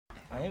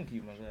I am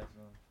keeping my glasses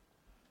on.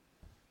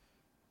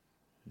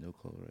 No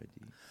caller ID.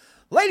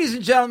 Ladies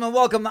and gentlemen,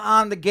 welcome to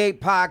On the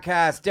Gate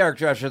podcast. Derek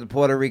Drescher, the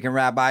Puerto Rican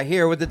rabbi,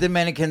 here with the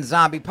Dominican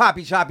zombie,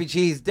 Poppy Choppy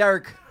Cheese,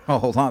 Derek. Oh,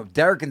 hold on.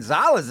 Derek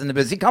Gonzalez in the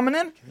business. He coming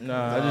in?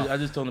 No, I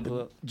just told him to pull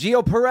up.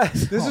 Gio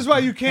Perez. This is why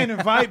you can't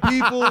invite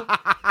people.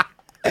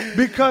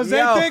 Because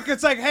they think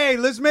it's like, hey,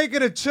 let's make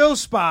it a chill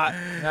spot.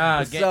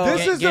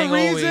 This is the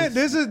reason.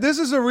 This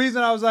is the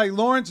reason I was like,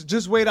 Lawrence,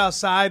 just wait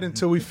outside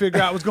until we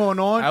figure out what's going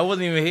on. I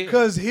wasn't even here.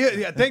 Because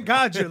thank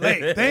God you're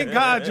late. Thank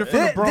God you're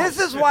from the Bronx.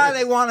 This is why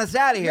they want us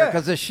out of here,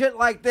 because of shit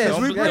like this.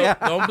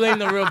 Don't blame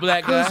the real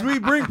black guy. Because we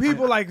bring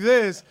people like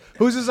this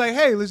who's just like,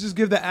 hey, let's just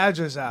give the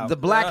address out. The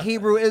black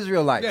Hebrew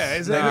Israelites. Yeah,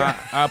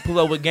 exactly. I pull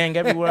up with gang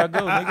everywhere I go.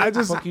 Nigga. What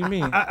the fuck you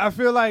mean? I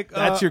feel like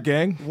that's your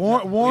gang.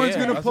 Warren's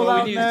gonna pull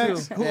out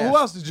next. Who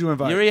else did you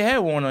invite? You already had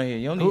one on here.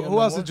 You don't need who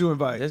else did you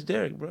invite? That's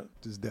Derek, bro.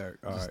 Just Derek.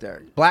 All right.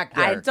 Derek. Black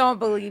Derek. I don't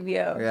believe you.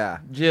 Yeah.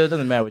 Jill,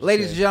 doesn't matter what you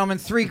Ladies say. and gentlemen,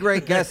 3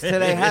 great guests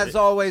today. As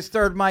always,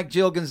 third mic,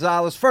 Jill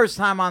Gonzalez. First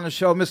time on the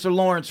show, Mr.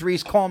 Lawrence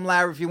Reese. Call him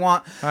Larry if you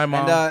want. Hi,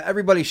 Mom. And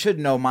everybody should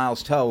know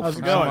Myles Toe. How's it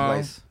from going,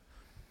 someplace.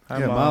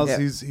 Yeah, Myles,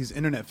 he's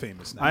internet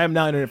famous now. I am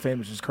now internet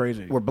famous. It's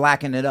crazy. We're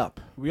blacking it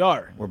up. We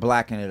are. We're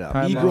blacking it up.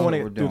 He That's growing what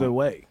it we're through doing. the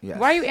way. Yes.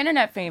 Why are you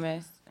internet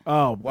famous?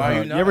 Oh, Why are you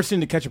you not? ever seen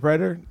To Catch a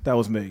Predator? That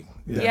was me.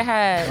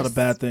 Yes. A lot of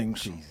bad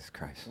things. Jesus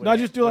Christ. No, I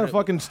just do a lot of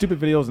fucking stupid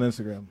videos on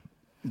Instagram.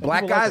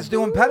 Black people like guys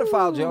them. doing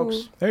pedophile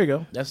jokes. There you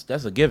go. That's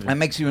a given. That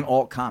makes you an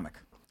alt comic.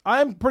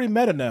 I'm pretty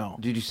meta now.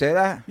 Did you say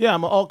that? Yeah,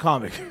 I'm an alt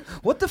comic.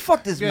 What the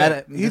fuck does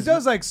Yeah, meta... he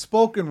does like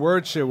spoken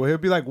word shit where he'll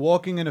be like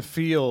walking in a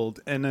field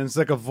and then it's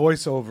like a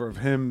voiceover of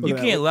him. You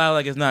can't lie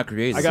like it's not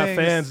creative. I got Saying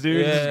fans,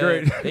 dude. This is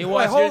great. They Wait,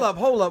 watch hold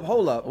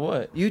your- up.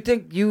 What? You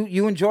think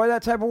you enjoy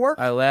that type of work?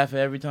 I laugh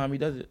every time he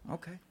does it.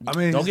 Okay. I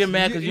mean, Don't get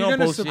mad because you don't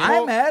post shit.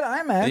 I'm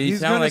mad. You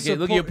He's sound gonna like it.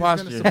 Look at your support-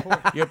 he's posture. gonna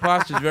support. Your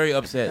posture's very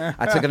upset.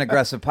 I took an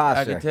aggressive I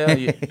posture. can tell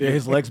you. Yeah,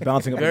 his legs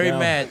bouncing up Very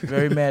and down.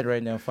 very mad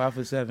right now.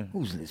 5'7".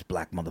 Who's this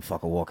black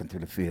motherfucker walking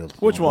through the field?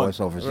 Which Doing one?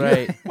 voiceovers?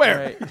 Right.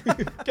 Where?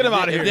 Right. Get him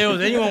out of If here. there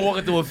was anyone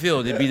walking through a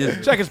field, it'd be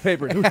this. Check his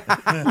paper. Who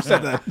said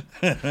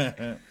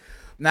that?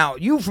 Now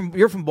you're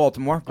from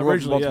Baltimore, grew up in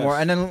Originally, Baltimore,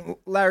 yes. and then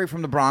Larry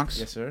from the Bronx.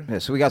 Yes, sir. Yeah,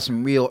 so we got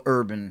some real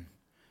urban.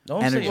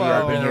 Don't Energy say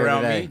up in urban here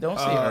around today. me. Don't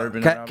say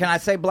urban around Can me. I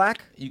say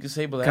black? You can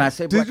say black. Can I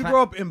say black? Did you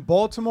grow up in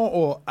Baltimore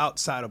or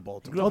outside of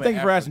Baltimore? Well, thank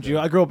you for asking, Gio.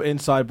 I grew up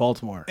inside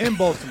Baltimore. In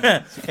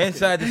Baltimore.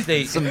 Inside the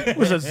state? It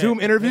was a Zoom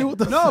interview? What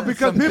the No,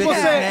 because Some people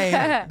big say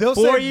name. they'll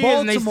 4 say years Baltimore.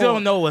 and they still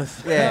don't know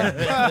us.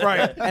 Yeah.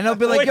 Right. And they'll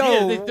be like, 4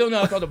 years, yo, they still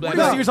know I call the black.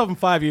 Where do you see yourself in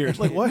 5 years?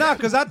 Like, what? Nah,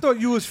 because I thought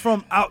you was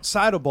from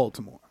outside of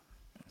Baltimore.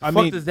 What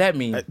the fuck does that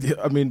mean?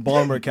 I mean,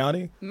 Baltimore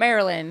County.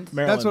 Maryland.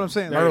 That's what I'm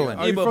saying. Maryland.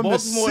 Are Yeah, you but from the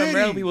Baltimore and city?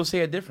 Maryland people say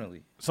it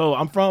differently. So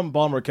I'm from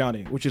Baltimore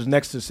County, which is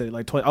next to the city.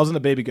 Like I was in the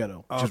baby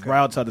ghetto, which is right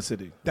outside the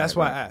city. That's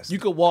why I asked. You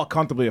could walk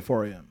comfortably at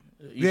 4 a.m.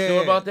 You Yeah.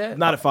 sure about that?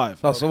 Not at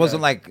 5. Oh, so it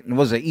wasn't like,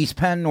 was it East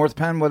Penn, North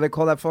Penn, what do they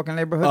call that fucking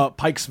neighborhood?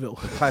 Pikesville.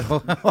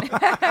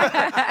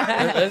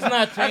 Let's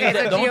not change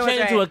that. so Don't Gio was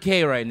change it to right. a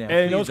K right now.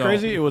 And you know what's Please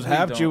crazy? don't. It was Please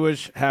half don't.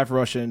 Jewish, half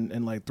Russian,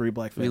 and like 3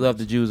 black We families. love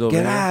the Jews over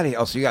Get there. out of here.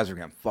 Oh, so you guys are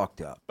getting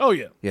fucked up. Oh,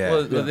 yeah. Yeah.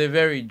 Well, they're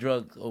very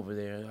drug over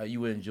there. You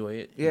would enjoy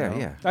it. you Yeah, know?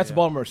 yeah. That's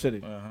Baltimore City.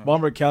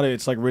 Baltimore County,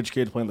 it's like rich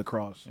kids playing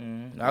lacrosse.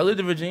 I lived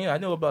in Virginia. I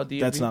know about DMV.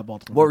 That's not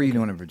Baltimore. What were you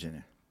doing in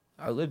Virginia?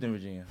 I lived in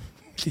Virginia.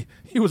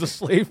 He was a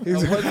slave. I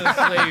wasn't a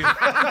slave.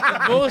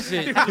 That's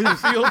bullshit.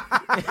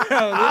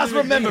 I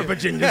remember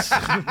Virginia.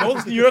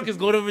 Most New Yorkers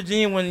go to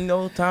Virginia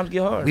when times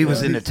get hard. We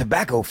was in the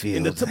tobacco field.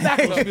 In the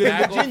tobacco field in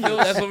Tobacco Virginia. field,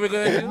 that's what we're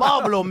gonna do.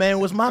 Marlboro Man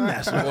was my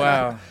master.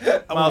 Wow.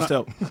 Miles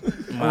Tell.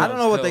 I don't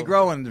know what they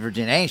grow in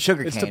Virginia. It ain't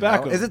sugar It's cane.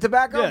 tobacco. Though. Is it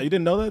tobacco? Yeah, you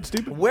didn't know that?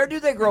 Stupid. Where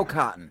do they grow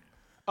cotton?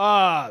 What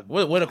a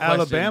question.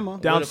 Alabama.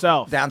 Down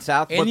south. Down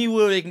south?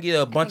 Anywhere they can get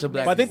a bunch of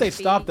black. But I think they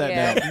stopped that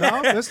Yeah.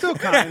 now. No, they're still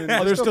cotton.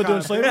 Oh, they're still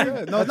doing cotton. slavery?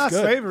 Yeah. No, That's not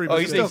good. slavery. Oh,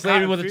 But you still think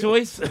slavery cotton was a field.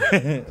 choice?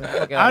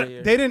 Fuck outta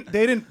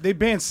here. They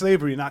banned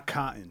slavery, not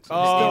cotton. So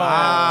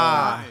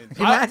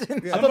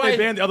Imagine. I thought they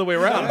banned the other way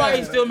around.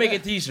 Somebody's still making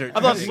T-shirts.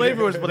 I thought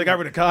slavery was, but they got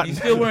rid of cotton. You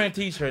still wearing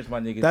T-shirts,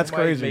 my nigga. That's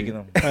Somebody's crazy. Making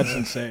them. That's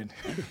insane.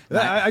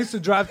 I used to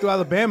drive through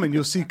Alabama and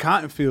you'll see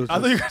cotton fields. I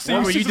thought you were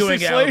saying What were you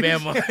doing in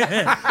Alabama?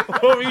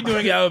 What were you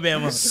doing in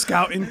Alabama?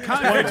 Scouting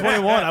cotton.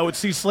 2021, I would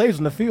see slaves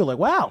in the field. Like,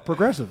 wow,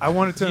 progressive. I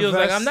wanted to He was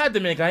invest. like, I'm not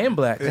Dominican, I am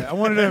black. I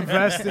wanted to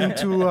invest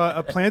into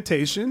a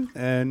plantation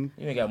and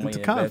You ain't got money into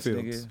to cotton invest,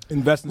 fields. nigga.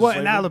 Invest in Well, in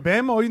slavery.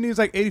 Alabama, all you need is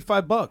like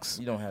 $85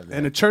 You don't have that.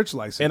 and a church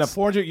license And a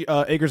 400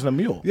 acres and a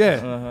mule.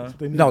 yeah,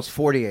 No, it's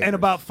 40 acres. and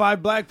about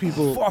 5 black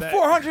people. that-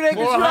 400 acres.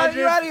 400?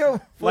 You're out of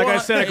here. Like I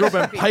said, I grew up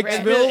in It's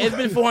Pikesville.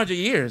 been 400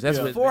 years. That's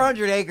what.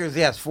 400 acres,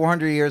 yes.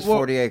 400 years, Well,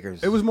 40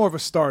 acres. It was more of a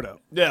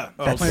startup. Yeah.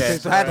 Okay.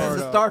 So that's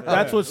the start.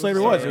 That's what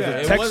slavery was. It was Yeah, a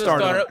it tech was a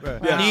startup.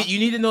 startup. You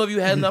need to know if you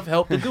had enough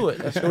help to do it.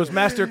 That's It was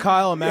Master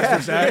Kyle and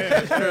Master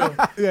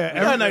Zach. Yeah, I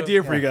got an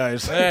idea for you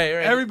guys. right.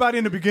 everybody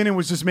in the beginning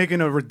was just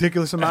making a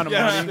ridiculous amount of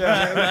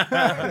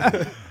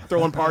money.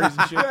 throwing parties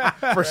and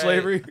shit for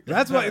slavery.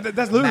 That's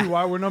literally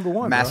why we're number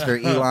one. Master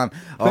Elon.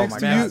 Oh Thanks my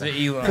to God.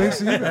 you. Elon. Thanks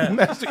to you.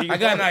 Master I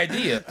got an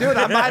idea. Dude,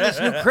 I buy this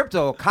new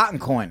crypto cotton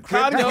coin.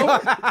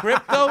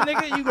 Crypto,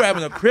 nigga, you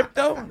grabbing a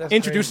crypto? That's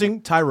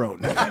Introducing Tyrone.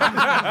 He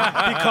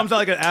comes out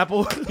like an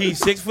apple. crazy.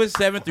 He's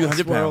 6'7",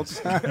 300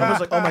 pounds. I was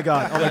like, oh my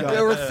god.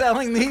 They were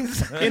selling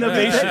these.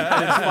 Innovation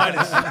at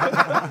its finest.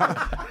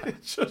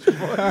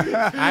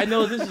 I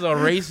know this is a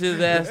racist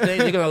ass thing.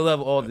 They're gonna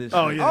love all this.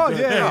 Oh shit. yeah. Oh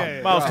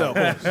yeah. Miles Tell.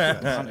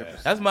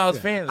 That's Myles'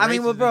 fans. I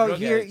mean, well, Racists bro, and drug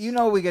here, addicts. you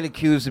know we get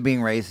accused of being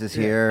racist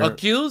here.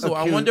 Accused? Well,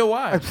 I wonder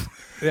why.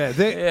 Yeah,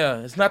 Yeah,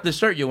 it's not the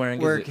shirt you're wearing,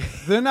 is it?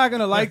 they're not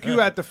gonna like you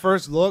at the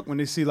first look when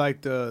they see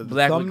like the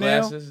Black with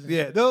thumbnail. glasses?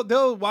 Yeah,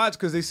 they'll watch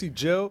because they see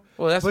Jill.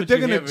 Well, that's but what they're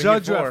you're gonna here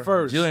judge you for. at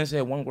first. Jill ain't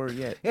said one word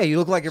yet. Yeah, you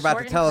look like you're about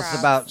Short to tell and us proud.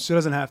 about She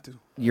doesn't have to.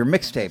 your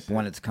mixtape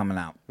when it's coming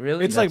out.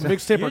 Really? It's like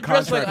mixtape you or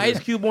dress like contract.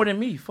 Ice Cube more than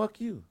me. Fuck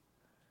you.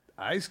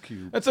 Ice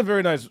Cube. That's a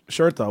very nice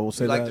shirt, though. We'll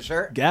say You like that. the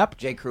shirt? Gap.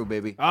 J. Crew,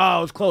 baby. Oh,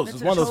 it was close. It's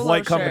It's a one of those polo white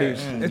shirt.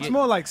 companies. It's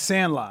more like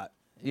Sandlot.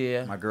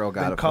 Yeah. My girl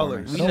got The it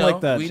colors. for We me. I don't know,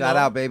 like that. we Shout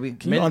know. out, baby.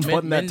 Can you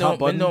unbutton that top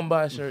button? Men don't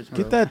buy shirts.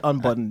 Get that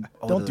unbuttoned.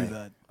 Oh, Don't do do they?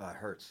 that. It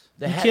hurts.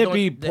 The You hat can't don't-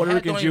 be the Puerto hat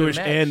Rican, don't even Jewish,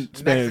 match. and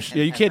Spanish.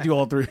 Yeah, you can't do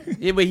all three.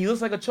 Yeah, but he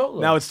looks like a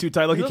cholo. Now it's too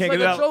tight. Look, He he looks can't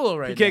get like it a cholo out.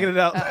 right He can't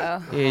now. get it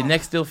out. Yeah,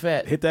 neck's still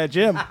fat. Hit that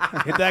gym.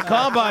 Hit that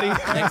con body.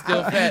 Neck's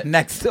still fat.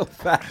 Next still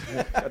fat.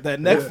 Got that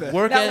neck fat.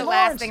 Work That's at the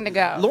last thing to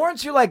go.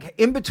 Lawrence, you're like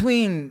in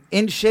between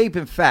in shape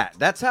and fat.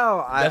 That's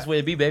how I. That's where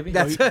it be, baby.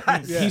 That's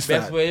He's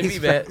That's fat. where it be,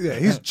 man. Yeah,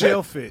 he's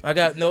jail fit. I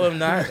got no, I'm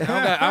not. I don't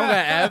got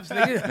abs,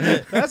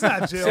 nigga. That's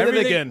not jail. Say it Every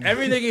again. nigga,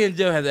 every nigga in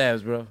jail has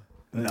abs, bro.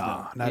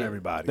 Nah, not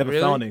everybody. They have a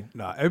Really? felony.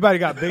 Nah, everybody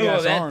got big Oh,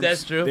 ass arms.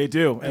 that's true. They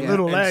do. And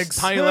little and legs.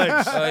 Tiny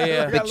legs. Oh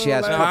yeah. Big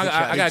chest. No, puffy I chest.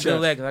 got Big good chest.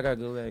 legs. I got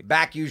good legs.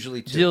 Back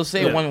usually too. Jill,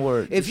 say Yeah. one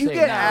word. If you Say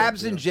get one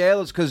abs word. in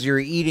jail, it's because you're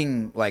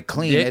eating like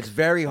clean. Dick? It's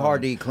very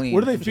hard to eat clean.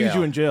 What do they feed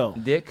you in jail?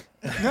 Dick.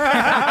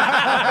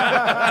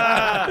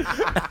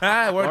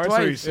 I worked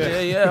Lawrence twice.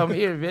 Reese. Yeah, I'm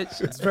here,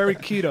 bitch. It's very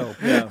keto.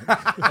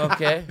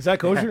 Okay. Is that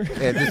kosher?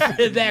 Yeah, just,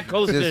 Is that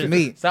kosher? Just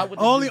meat. Stop with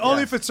the Only dick.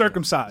 only if it's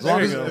circumcised. as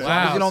long as, you go. as long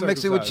as you Wow. don't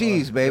mix it with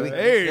cheese, baby.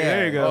 Hey,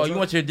 there you go. Oh, you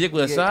want your dick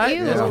with a side?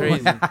 Ew. That's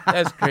crazy.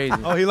 That's crazy.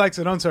 Oh, he likes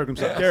it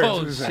uncircumcised.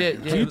 Oh shit!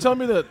 Yeah. Can you tell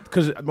me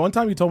because one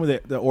time you told me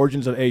the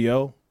origins of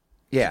Ayo.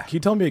 Yeah. Can you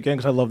tell me again?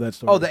 Because I love that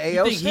story. Oh, the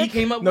You AO think he stick?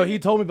 came up? No, with he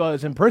it? told me about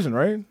it's in prison,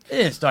 right? It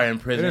didn't start in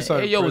prison. It didn't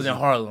start in Ayo was in prison.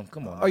 Harlem.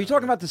 Come on. Are you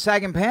talking about the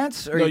sagging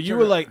pants? Or No, you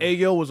were like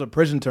Ayo was a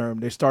prison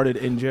term. They started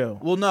in jail.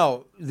 Well,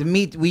 no. The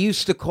meat we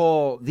used to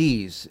call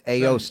these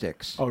AO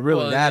sticks. Oh, really?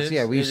 Well, That's it is,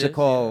 yeah. We used it to is,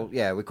 call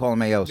we call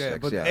them AO Yeah, sticks.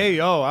 but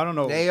Yeah. AO, I don't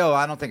know. AO,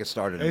 I don't think it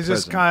started in It's prison.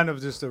 just kind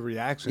of just a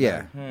reaction.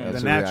 Yeah. The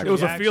That's a natural. reaction. It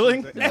was a reaction.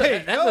 feeling?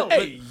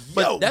 Hey,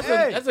 But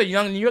that's a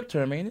young New York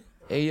term, ain't it?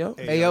 Ayo.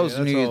 AO's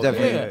that's New Year's all.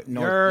 definitely Yeah.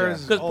 north.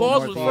 Yours. Because Oh,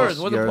 pause was Northeast. first.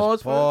 Wasn't Yours,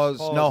 pause pause, first?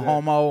 no Pause, yeah.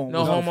 homo. No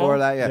was homo? before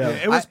that. Yeah. Yeah.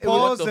 It was I-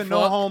 pause what the and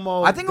no fuck?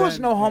 homo. I think it was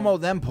then- no homo,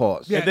 then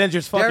pause. Yeah. And then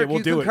just fuck Derek, it, we'll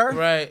you do concur? it.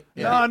 Right.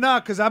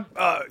 No, because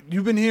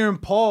you've been hearing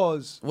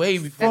pause Way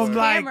before. from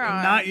like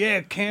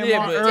Cameron. Cameron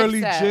Yeah, but- early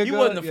Dipset. Jigga. He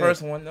wasn't the yeah.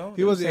 first one though.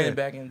 He was, saying yeah. it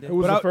back in the day. Who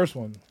was But the I- first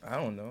one? I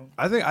don't know.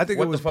 I think What it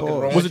the was fuck is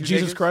Paul. wrong Was with it you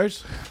Jesus niggas?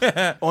 Christ?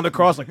 On the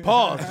cross, like,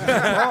 pause.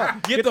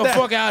 Get the that-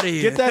 fuck out of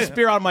here. Get that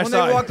spear out of my When they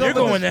side. walked You're up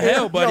with going the to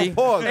hell, spear- buddy. Yo,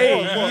 pause,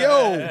 Hey, pause.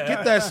 yo,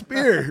 get that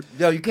spear.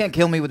 Yo, you can't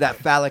kill me with that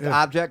phallic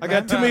object. I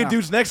got too many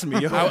dudes next to me,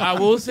 yo. I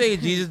will say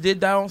Jesus did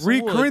die on some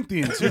Read wood.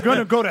 Corinthians. You're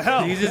gonna go to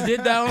hell. Jesus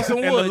did die on some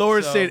wood. And the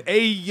Lord so- said,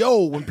 hey,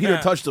 yo, when Peter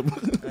touched him.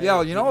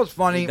 Yo, you know what's He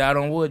funny? died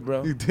on wood,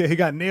 bro. He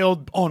got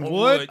nailed on wood.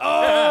 wood.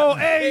 Oh,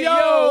 hey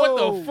yo,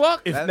 what the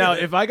fuck?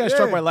 If I got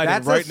struck by lightning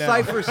That's right a now.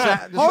 cipher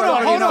sound. Hold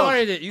on, You hold on.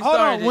 started it. You Hold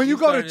started on. it. When you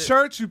go to started it.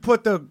 church, you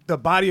put the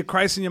body of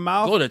Christ in your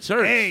mouth. Go to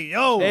church. Hey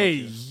yo,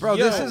 Hey, Bro,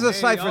 yo. this is a hey,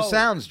 Cypher yo.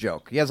 Sounds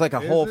joke. He has like a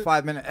whole it?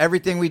 5 minute.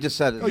 Everything we just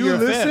said. Is, You you're a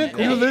listen? fan.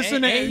 You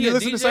listen? Ain't he You a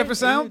listen to DJ? Cypher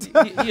Sound?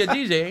 He a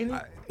DJ, ain't he?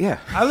 yeah.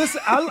 I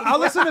listen. I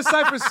listen to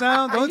Cypher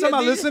Sound. The only He a time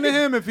I DJ? listen to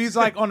him if he's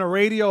like on the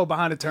radio or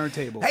behind a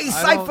turntable. Hey, I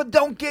Cypher,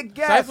 don't get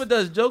gas. Cypher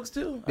does jokes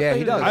too. Yeah,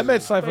 he does. I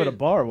met Cypher at a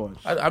bar once.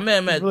 I met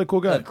him at a really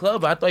cool guy. a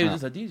club. I thought he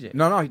was just a DJ.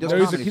 No, he does No,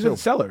 he's comedy a too.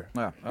 seller.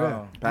 Yeah.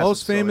 Oh.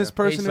 Most famous Hey,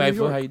 person in New Cypher,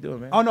 York. how you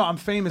doing, man? Oh no, I'm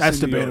famous.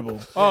 That's in New York.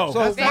 debatable. Oh,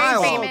 So Very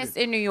Miles, famous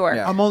in New York.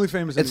 Yeah. I'm only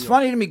famous. In it's New York.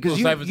 funny to me because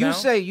Little Cypher you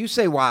Sound?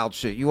 say wild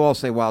shit. You all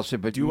say wild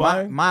shit, but Do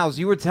I? Miles,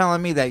 you were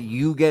telling me that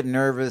you get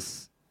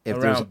nervous if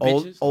Around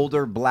there's bitches?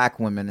 older black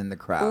women in the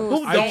crowd. Ooh,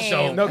 Who don't same.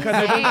 show? No, 'cause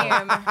Same.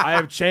 I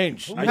have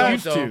changed. I don't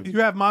used though? to.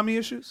 You have mommy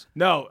issues?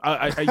 No,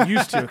 I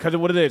used to because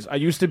of what it is. I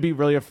used to be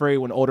really afraid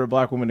when older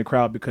black women in the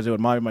crowd because it would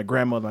remind me of my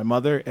grandmother, my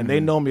mother, and they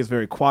know me as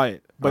very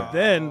quiet. But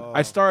then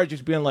I started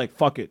just being like,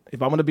 "Fuck it!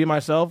 If I'm gonna be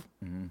myself,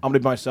 I'm gonna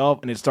be myself,"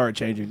 and it started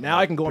changing. Now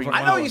I can go in front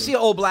I of know my you mother. see an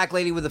old black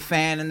lady with a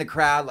fan in the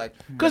crowd, like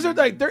because they're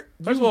like they're.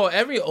 First of all,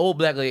 every old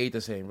black lady ain't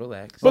the same.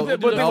 Relax. But Don't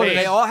but do no, the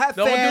they all have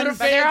Don't do the fans.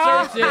 they're fan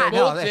all shit. hot.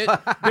 No, they- Bullshit.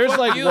 There's Fuck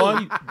like you.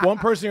 one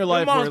person in your My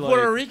life mom's where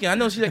Puerto like. Rican. I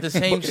know she's like the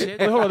same shit.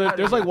 Wait, hold on,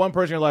 there's like one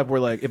person in your life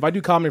where like if I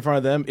do comedy in front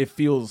of them, it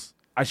feels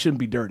I shouldn't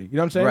be dirty. You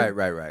know what I'm saying?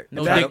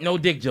 right. No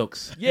dick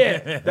jokes.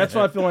 Yeah, that's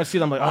what I feel when I see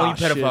them. I'm like, Only oh,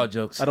 pedophile shit.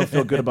 jokes. I don't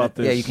feel good about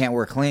this. Yeah, you can't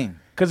wear clean.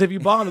 Because if you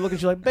bond and look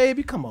at you like,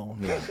 baby, come on.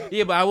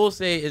 Yeah, but I will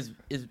say is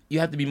you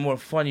have to be more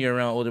funnier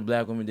around older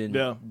black women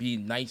than be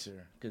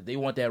nicer because they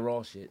want that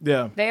raw shit.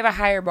 Yeah. They have a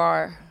higher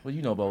bar. What do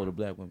you know about older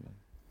black women?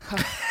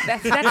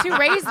 That's who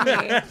raised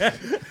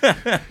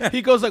me.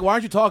 He goes like, why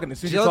aren't you talking?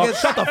 Shut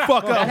the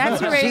fuck up.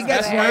 That's who raised She me.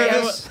 gets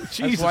nervous.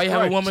 That's why you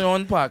have a woman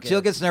on the podcast.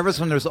 Jill gets nervous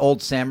when there's old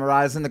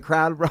samurais in the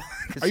crowd, bro.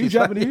 Are you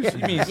Japanese?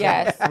 You mean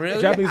Yes.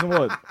 Really? Japanese and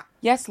what?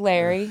 Yes,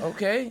 Larry.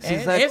 Okay.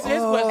 She's like,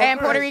 And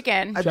Puerto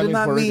Rican. I do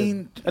not Puerto Rican.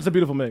 mean. That's a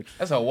beautiful mix.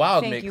 That's a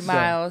wild Thank mix. you,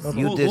 Myles.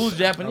 Who's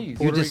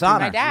Japanese? You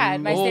dishonor. My dad.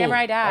 My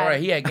samurai dad. All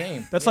right, he had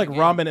game. That's like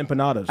ramen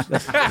empanadas.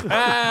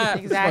 That's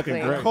Exactly.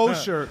 fucking great.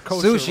 Kosher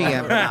Sushi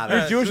ramen. empanadas.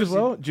 You're Jewish as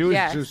well? Jewish?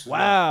 Yes.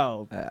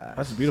 Wow.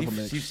 That's a beautiful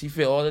mix. She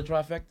fit all the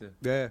trifecta.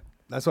 Yeah,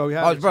 that's why we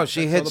have. Oh, it. bro,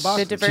 she That's all hits. the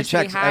boxes. The She diversity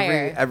checks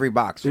higher. every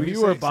box. If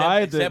you were bi,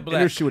 the except black.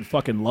 industry would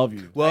fucking love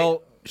you.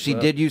 Well, she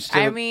did used to.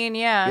 I mean,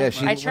 yeah. yeah, I when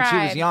she was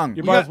tried. young.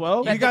 You might as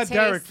well? You got The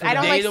Derek taste- for I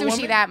don't that. like Date a sushi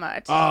woman? that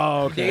much.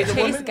 Oh, okay. Date a Taste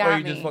woman, got or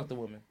you me. just fucked the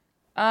woman?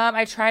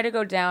 I try to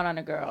go down on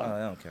a girl. Oh, that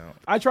don't count.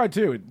 I tried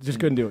too. Just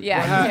couldn't do it.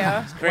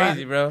 Yeah, It's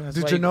crazy, bro. That's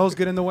Did why your you- nose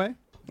get in the way?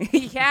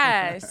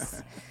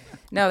 yes.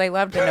 No, they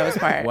loved the nose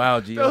part.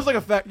 Wow, Gio. That was like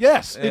a fact.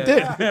 Yes, it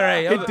did. All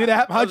right, It did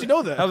happen. How'd you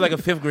know that? That was like a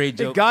 5th grade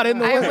joke. It got in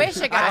the I way. wish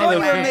it I got thought in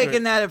you the were way.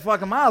 making that at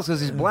fucking Myles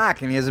because he's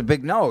black and he has a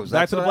big nose.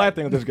 Back to the black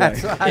thing with this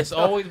guy. It's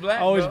always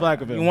black. Always bro. black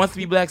with him. He wants to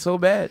be black so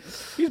bad.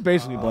 He's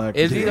basically black.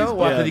 Is he though?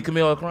 Why? Yeah. Because he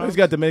commit all crimes? He's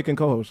got Dominican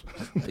co-host.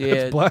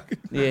 yeah, black.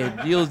 Yeah,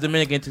 Gio's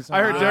Dominican too. I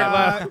heard Derek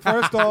laugh.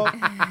 First off,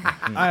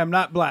 I am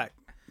not black.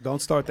 Don't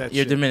start that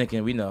You're shit.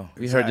 Dominican. We know.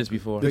 We heard this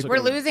before. We're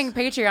losing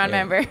Patreon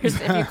members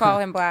if you call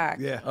him black.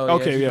 Yeah. Oh,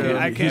 Okay, yeah, sure.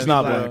 yeah, I he's can't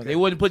not be black. black. They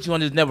wouldn't put you on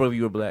this network if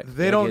you were black.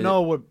 They I don't get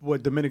know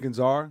what Dominicans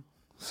are.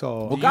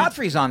 So Well,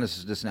 Godfrey's on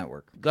this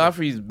network. it.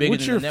 Godfrey's bigger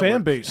What's than your the fan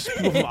network. base?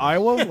 People from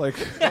Iowa? Like,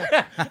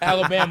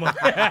 Alabama.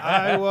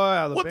 Iowa,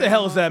 Alabama, what the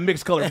hell is that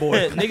mixed color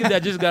boy? Niggas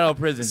that just got out of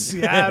prison.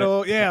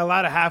 Seattle, yeah, a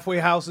lot of halfway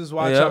houses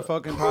watch Yep. our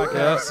fucking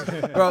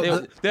podcast.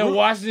 Bro, They're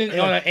Washington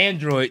on an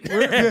Android.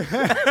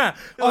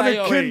 On a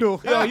yo,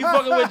 Kindle. Yo, you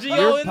fucking with Gio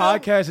Your in there?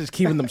 podcast is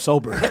keeping them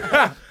sober.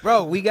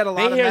 bro, we get a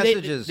lot of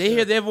messages. They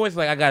hear their voice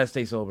like, I gotta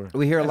stay sober.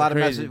 We hear a That's lot of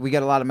crazy. messages. We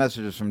get a lot of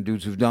messages from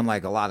dudes who've done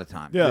like a lot of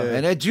time. Yeah.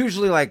 and it's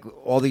usually like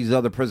all these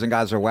other prison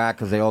guys are whack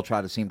because they all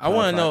try to seem. I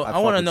want to know. I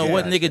want to know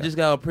what nigga just. just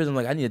got out of prison.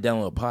 Like, I need to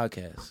download a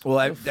podcast. Well,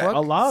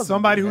 A lot of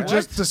Somebody them. who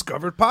just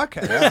discovered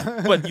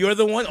podcasts. But you're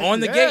the one on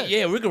the gate.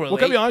 Yeah, we can relate. Well,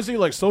 can I be honest with you?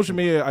 Like, social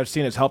media I've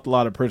seen has helped a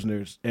lot of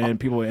prisoners and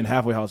people in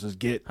halfway houses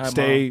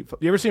stay.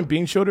 You ever seen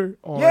Bean Shooter?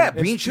 Yeah,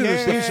 Bean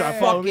Shooter's Yeah. a I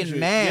follow Bean fucking Shooter.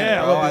 man.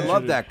 Yeah, bro. I Bean love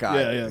Shooter. that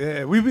guy. Yeah, yeah.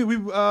 Yeah, we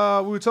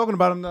were talking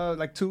about him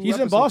like 2 He's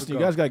in episodes Boston. ago.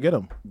 You guys got to get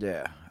him.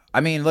 Yeah. I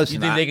mean, listen.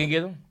 You think they can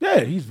get him? Yeah,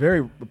 he's very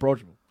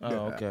approachable. Oh,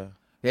 okay.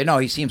 Yeah, no,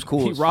 he seems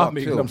cool. He as robbed fuck,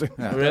 me, too. you know what I'm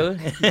Yeah. Really?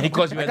 He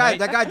caught you at night?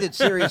 That guy did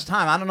serious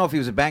time. I don't know if he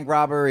was a bank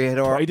robber. He hit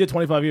He did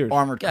 25 years.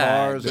 armored God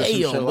cars or some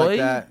damn, shit boy. like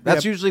that.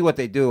 That's usually what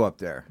they do up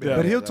there. Yeah.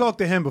 But he'll talk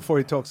to him before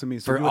he talks to me.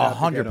 So For we would have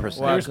to get him. 100%.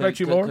 Why? They respect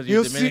you more? 'Cause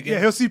you're He'll see, Dominican? yeah,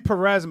 he'll see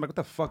Perez. I'm like, what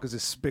the fuck is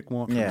this spick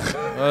want? From me? Yeah.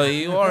 Well,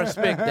 you are a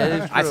spick. That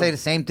is true. I say the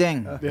same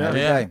thing every Yeah.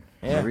 day.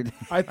 Yeah. Every day.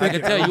 I I think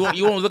can tell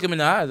you won't look him in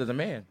the eyes as a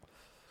man.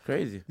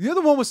 Crazy. You're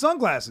the one with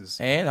sunglasses.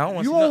 And I don't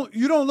want to You see won't.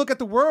 You don't look at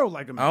the world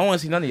like a I man. don't want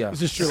to see none of y'all.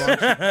 this is true. You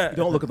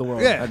don't look at the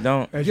world. Yeah. I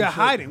don't. You're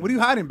hiding. What are you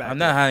hiding back? I'm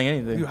not hiding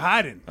anything. You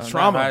hiding? I'm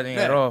trauma. not hiding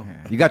at Yeah. all.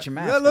 You got your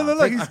mask. Look, look, on. look,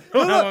 look. Take-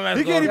 Look,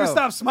 he can't even Yo.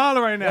 stop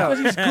smiling right now.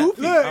 He's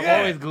goofy. Look, I'm yeah.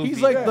 always goofy.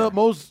 He's like the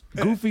most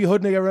goofy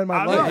hood nigga ever in my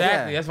I know. life.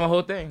 Exactly. That's my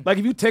whole thing. Like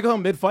if you take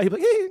him mid fight, he'd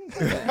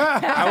be like,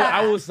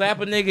 I will slap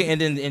a nigga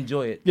and then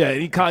enjoy it. yeah,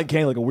 and he cotton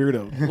candy like a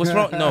weirdo. What's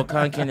wrong? No,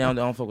 cotton candy. I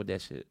don't fuck with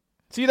that shit.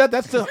 See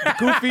that's the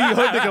goofy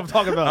hood nigga I'm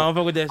talking about. I don't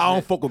fuck with that shit. I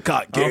don't fuck with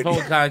cotton I don't candy. fuck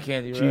with cotton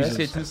candy, bro. That Jesus.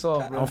 shit too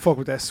soft, I bro. don't fuck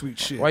with that sweet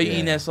shit. Why you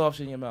eating that soft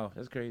shit in your mouth?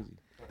 That's crazy.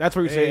 That's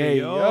where you say, hey,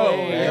 yo.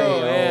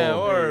 Yeah.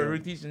 Or we're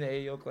teaching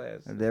the AO class.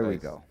 There we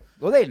go.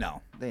 Well, they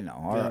know. They know.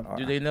 Our-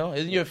 Do they know?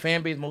 Isn't your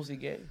fan base mostly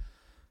gay?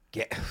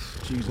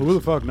 Who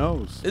the fuck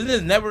knows? Isn't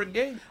this network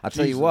gay? I'll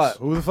tell you what.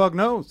 Who the fuck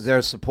knows?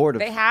 They're supportive.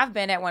 They have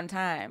been at one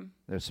time.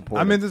 They're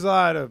supportive. I mean, there's a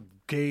lot of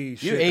gay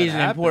shit. You're that Asian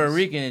and happens. Puerto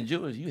Rican and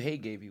Jewish. You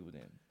hate gay people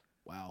then.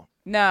 Wow.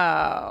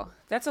 No,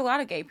 that's a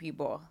lot of gay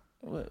people.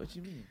 What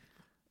you mean?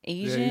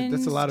 Asians,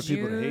 that's a lot of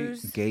people to hate.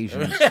 Jews.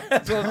 Gaysians.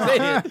 That's what I'm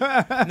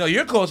saying. No,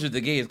 your culture is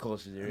the gayest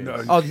culture there is. No,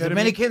 Oh, you the kidding me?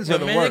 Dominicans are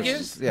the Dominicans?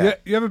 worst. Yeah.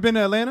 You ever been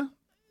to Atlanta?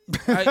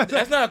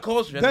 That's not a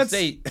culture. That's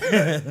a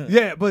That's- state.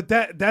 Yeah, but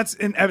that's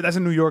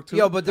in New York too.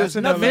 Yo, but there's That's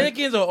in nothing- LA.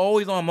 Dominicans are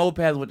always on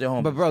mopeds with their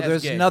homies. But, bro, That's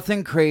there's gay.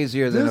 nothing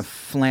crazier than a There's-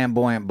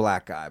 flamboyant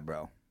black guy,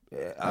 bro.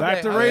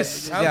 Back to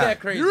race. How's Yeah. that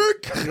crazy?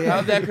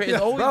 How's that crazy?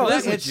 It's always Bro,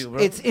 black with you, bro.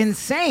 it's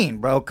insane,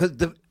 bro. Because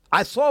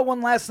I saw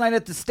one last night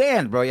at the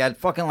stand, bro. He had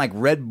fucking like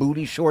red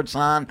booty shorts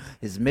on,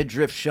 his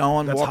midriff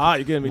showing. That's hot.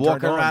 You're getting me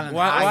walking turned on. around in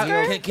Why, high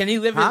why, heels. can he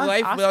live his Huh?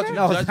 life without you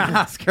No, it's judging?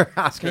 not Oscar.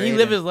 Can he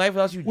live his life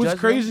without you What's judging?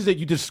 crazy is that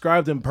you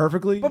described him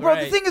perfectly. But bro,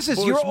 Right. the thing is, which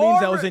you're means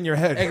that was already- in your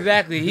head.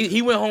 Exactly.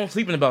 He went home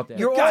sleeping about that.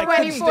 You're God,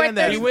 already 24, stand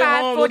that. He went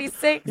 35, home,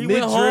 46. He went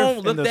Midriff home,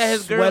 and looked the at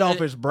his girl. sweat off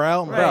and- his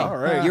brow. Right. All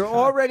right. You're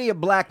already a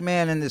black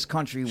man in this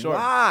country. Sure.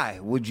 Why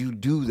would you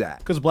do that?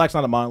 Because black's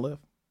not a monolith.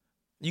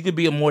 You could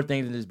be more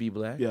things than just be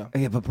black. Yeah.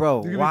 Yeah, but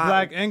bro, You can why? be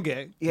black and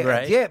gay. Yeah,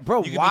 Right. yeah, bro.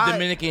 You could why? be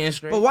Dominican and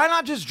straight. But why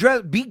not just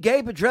be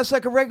gay but dress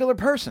like a regular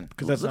person?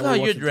 Because that's Look not how what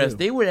he you're wants to dressed.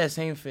 do. They wear that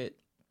same fit.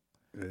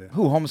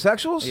 Who,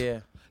 homosexuals?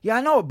 Yeah. Yeah,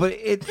 I know, but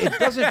it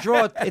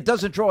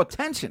doesn't draw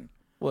attention.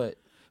 What?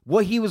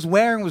 What he was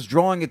wearing was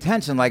drawing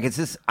attention. Like it's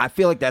just, I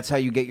feel like that's how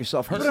you get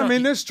yourself hurt. But I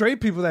mean, there's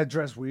straight people that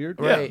dress weird.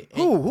 Right.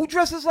 Who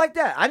dresses like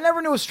that? I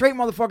never knew a straight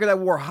motherfucker that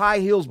wore high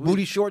heels,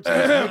 booty shorts,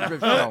 and a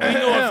sneakers. We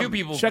know a few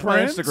people. Check my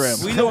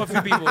Instagram. We know a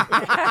few people.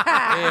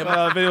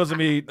 Yeah, Videos of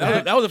me.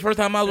 that was the first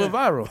time I was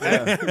viral.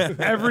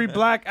 Every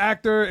black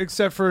actor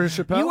except for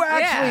Chappelle.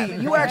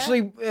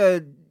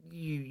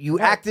 You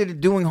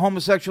acted doing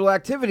homosexual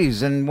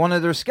activities in one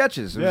of their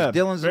sketches. It was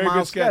Dylan's and very good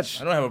Myles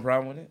sketch. I don't have a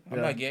problem with it.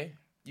 I'm not gay.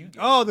 You gay.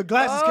 Oh, the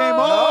glasses came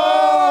off.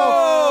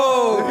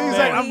 Oh! He's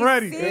like, I'm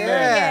ready.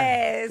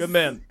 Yeah. Good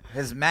man.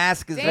 His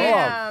mask is off.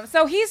 Damn.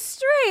 So he's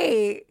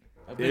straight.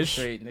 I've been Ish.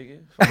 straight,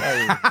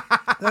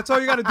 nigga. That's all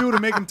you got to do to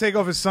make him take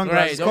off his Right,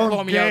 sunglasses. don't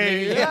call him me out,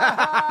 gay. nigga.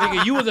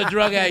 Nigga, you was a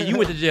drug addict. You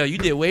went to jail. You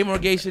did way more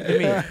gay shit than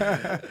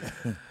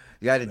me.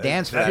 You got to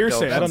dance for that.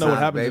 Hearsay. dope I don't know what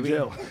sometimes, happens baby. in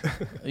jail.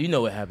 You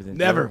know what happens in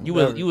Never. jail.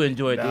 Never. You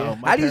enjoyed No, jail.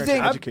 my How do you parents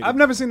think- are educated. I've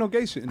never seen no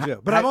gay shit in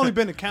jail, but I've only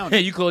been to county.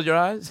 You close your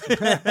eyes.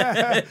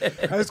 I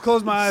just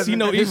close my eyes. See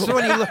no This is evil.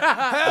 when he look-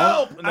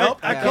 Help! Nope.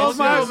 I close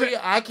my eyes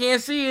I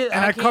can't see it.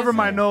 and I can't cover see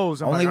my it.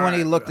 nose. I'm only like, when he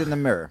all right. looked in the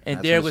mirror. And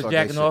That's Derek when was he saw gay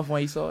jacking shit. off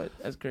when he saw it.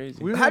 That's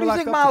crazy. We How do you were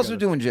think locked up Myles would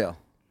together. do in jail?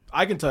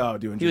 I can tell how I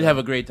would do in He jail. would have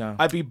a great time.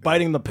 I'd be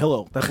biting the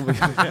pillow. That's what we do.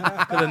 Because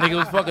the nigga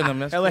was fucking him.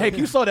 That's And like, hey, crazy. can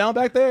you slow down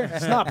back there?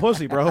 It's not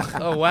pussy, bro.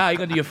 Oh, wow. You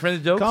going to do your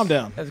friend's jokes? Calm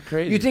down. That's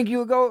crazy. You think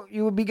you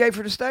would be gay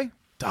for the stay?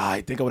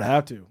 I think I would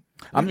have to.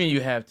 I mean,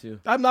 you have to.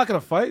 I'm not gonna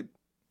fight.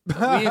 We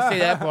didn't say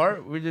that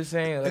part. We're just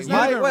saying. Like,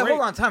 not Wait, even wait, rape.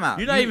 hold on, time out.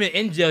 you're not even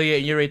in jail yet,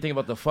 and you're already thinking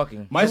about the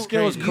fucking. My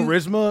skill is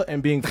charisma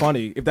and being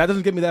funny. If that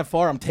doesn't get me that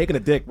far, I'm taking a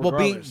dick. Well,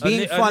 being regardless.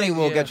 funny I think-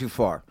 will yeah. get you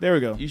far. There we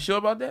go. You sure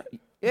about that?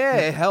 Yeah,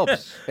 it helps.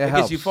 It gets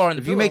helps. you far in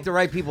the if you pillow. make the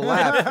right people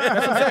laugh.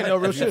 That's what I'm saying. No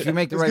real If shit. you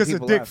make the This right gets a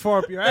people dick laugh. far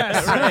up your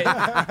ass.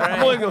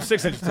 I'm only gonna go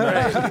 6 inches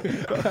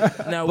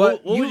tonight. Now,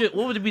 But what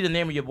would be the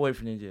name of your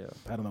boyfriend in jail?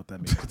 I don't know what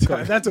that means. Go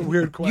ahead. That's a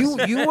weird question.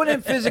 You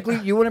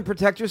wouldn't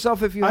protect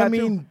yourself if you had I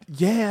mean,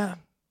 yeah.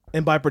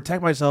 And by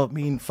protect myself,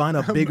 mean find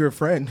a bigger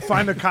friend.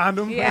 Find a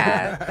condom.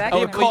 Yeah. That I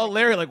would can call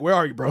Larry like, "Where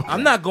are you, bro?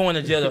 I'm not going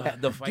to jail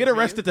to fight. Get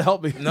arrested to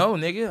help me." No,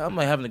 nigga. I'm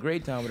like having a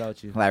great time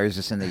without you. Larry's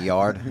just in the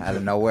yard out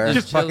of nowhere.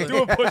 Just chilling,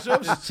 Doing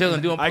push-ups. just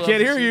chilling, doing. I pull-ups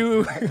can't hear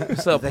and shit. you.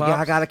 What's up, Like, pops?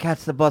 yeah, I gotta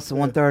catch the bus at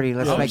 1:30.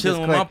 Let's I'm make this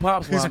chilling with my quick.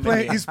 pops. while I'm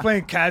in He's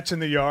playing catch in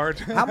the yard.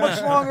 How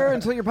much longer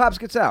until your pops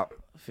gets out?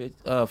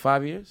 jail.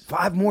 5 years.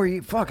 5 more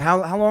years. Fuck. How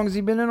long has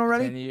he been in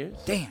already? 10 years.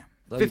 Damn.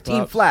 Love you, 15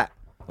 Pops. flat.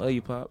 Love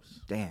you, pops.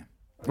 Damn.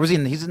 Where's he?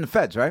 He's in the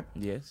feds, right?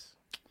 Yes.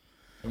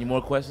 Any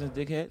more questions,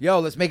 dickhead? Yo,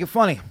 let's make it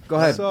funny. Go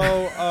ahead. So,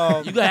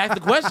 You gotta ask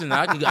the question.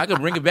 I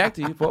can bring it back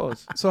to you.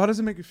 Pause. so how does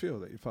it make you feel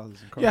that your father's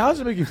incarcerated? Yeah, how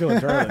does it make you feel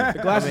internally? The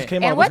glasses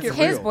came And out. what's Let's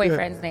get his real.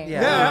 boyfriend's name?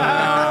 Jill,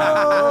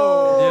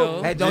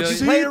 Hey, don't Jill,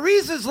 you play the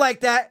reasons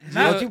like that. Jill-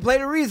 Don't you play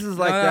the reasons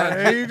like No, that.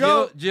 There you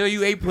go. Jill,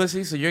 you ate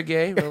pussy, so you're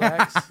gay.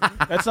 Relax.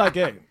 That's not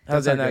gay.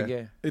 How's that not not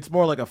gay? It's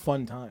more like a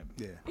fun time.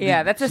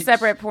 Yeah, that's a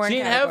separate porn She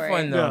didn't have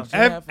category. fun though. Yeah. She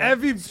didn't have fun.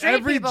 Every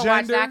Straight people watch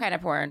gender, that kind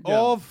of porn.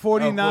 all Of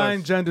 49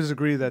 course. genders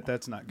agree that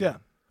that's not good. Yeah,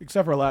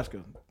 except for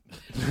Alaska.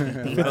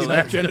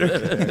 59 gender.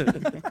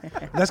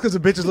 That's because the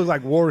bitches look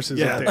like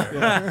walruses up there.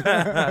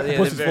 Yeah,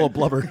 Pussy's they're full of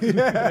blubber. Man,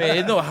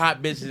 there's no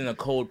hot bitches in a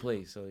cold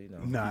place, so you know.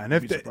 Nah, and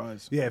if Be they,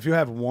 surprised. yeah, if you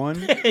have one,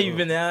 You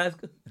been to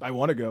Alaska? I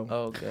want to go. Oh,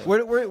 okay.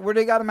 Where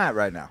they got him at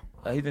right now?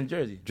 He's in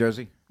Jersey.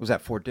 Jersey? Was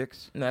that Fort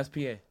Dix? No, that's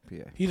PA.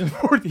 PA. He's in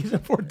 40. He's in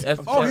 40. That's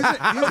oh, he's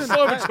that's in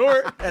so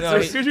mature. no,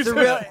 It's a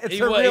real, it's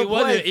a real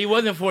place. he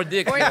wasn't Fort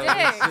Dix. Fort though.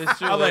 Dix. It's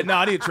true. I'm like, no,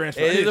 I need a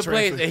transfer. It is a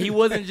place, and he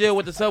was in jail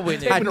with the subway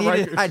I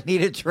nigga.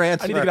 needed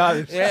transfer. I need to get out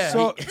of this. Yeah.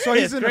 So he's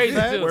it's in the crazy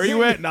feds? too. Where are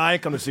you at? Nah, I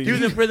ain't come to see He you.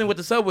 was in prison with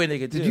the subway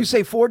nigga. Too. Did you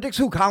say Fort Dix?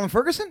 Who? Colin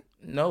Ferguson?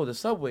 No, the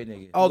subway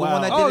nigga. Oh, the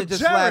one that did Oh, it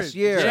just Jared. last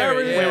year.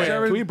 Jared, yeah.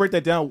 Wait, can we break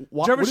that down?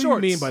 What Trevor do you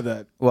Shorts. mean by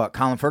that? What?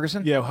 Colin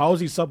Ferguson? Yeah, how is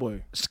he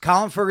Subway?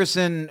 Colin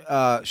Ferguson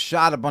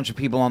shot a bunch of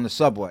people on the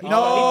subway. he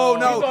No,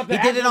 thought he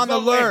the did it actual on the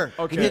subway. lure.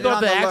 Okay. He He did it thought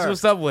on the the actual lure.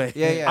 subway.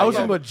 Yeah. I was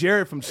talking about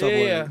Jared from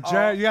Subway. Yeah.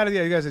 Jared,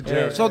 you guys are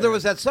Jared. So there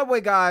was that subway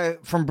guy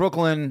from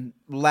Brooklyn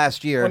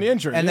last year. On the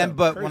injury, and yeah. then,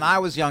 but Crazy. when I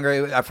was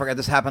younger, I forgot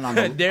this happened on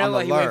the, Daryl, on the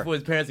like he waited lure. for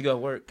his parents to go to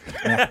work.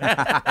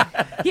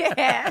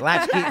 Yeah.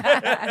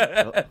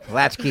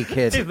 Latchkey He's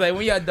kid. like,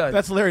 when y'all done?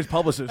 That's Larry's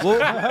publicist.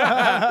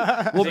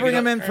 We'll bring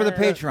him in for the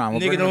Patreon. We'll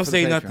bring Nigga, him don't in for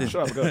say the nothing. Patreon.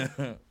 Shut up, go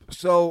ahead.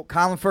 So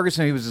Colin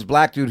Ferguson, he was this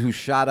black dude who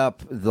shot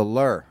up the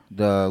lure,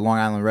 the Long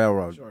Island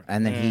Railroad,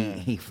 and then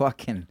he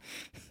fucking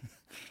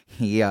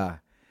he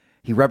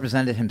He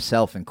represented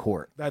himself in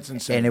court. That's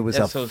insane. And it was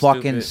That's a so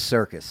fucking stupid.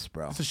 circus,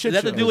 bro. It's a shit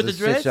Does that show. to do with the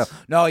dreads?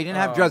 No, he didn't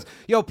have dreads.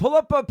 Yo, pull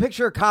up a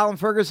picture of Colin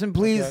Ferguson,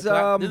 please.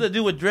 There's a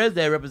dude with dreads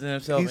that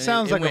represents himself. He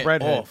sounds like a went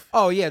redhead. off.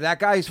 Oh, yeah, that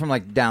guy, he's from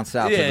like down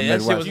south Yeah, of the that shit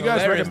Midwest. was You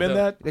guys hilarious, recommend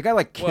though. that? The guy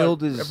like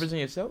killed What, his... represent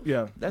yourself?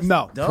 Yeah. That's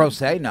No. dumb. Pro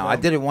se? No, I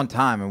did it one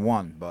time and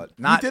won, but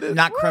not did it?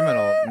 not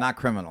criminal. Not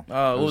criminal.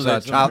 Oh, what was a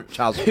that?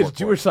 child His support.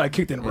 Jewish side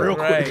kicked in real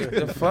Right. quick.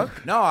 The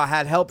fuck? No, I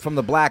had help from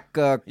the black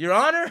Your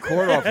Honor?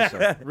 court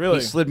officer. Really?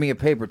 He slid me a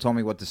paper, told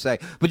me what to say.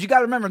 But you got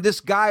to remember, this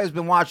guy has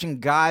been watching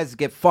guys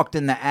get fucked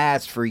in the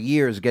ass for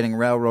years, getting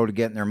railroaded,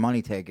 getting their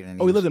money taken. And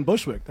Oh, he lived in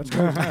Bushwick. That's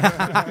cool.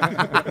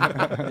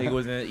 Nigga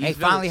was in East And he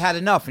finally Village. had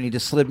enough, and he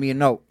just slid me a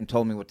note and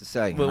told me what to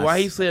say. But And why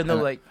I he said no?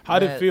 Like, How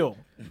did mad- it feel?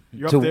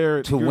 You're to up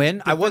there to you're win?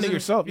 I defending wasn't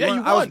yourself. Yeah, you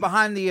won. I was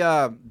behind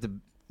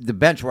the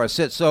bench where I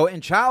sit. So in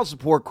child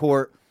support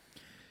court,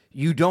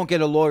 you don't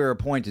get a lawyer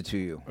appointed to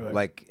you. Right.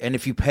 Like, and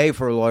if you pay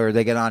for a lawyer,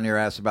 they get on your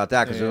ass about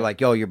that because they're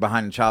like, "Yo, you're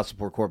behind in child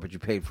support court, but you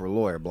paid for a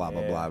lawyer." Blah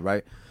blah blah.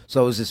 Right.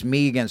 So it was just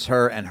me against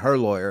her and her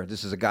lawyer.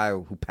 This is a guy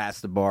who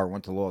passed the bar,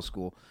 went to law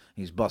school.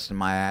 He's busting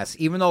my ass,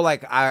 even though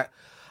like I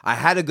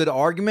had a good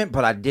argument,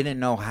 but I didn't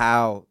know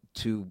how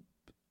to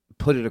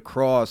put it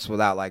across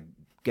without like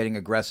getting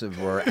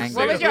aggressive or angry.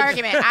 What was your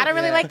argument? I don't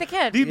really like the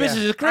kid. These bitches is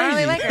I don't crazy.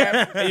 really like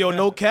her. Hey, yo,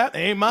 no cap.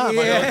 They ain't mine.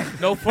 my Yeah.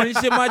 dog. No funny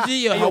shit, my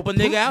G. Yo, help a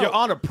nigga out. Your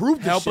Honor, prove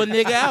this Help shit. a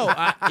nigga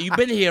out. You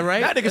been here,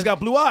 right? That nigga's got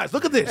blue eyes.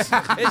 Look at this.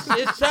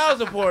 It's child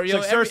support, yo.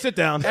 It's like, sir, sit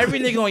down. Every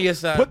nigga on your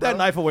side. Put that bro.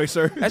 knife away,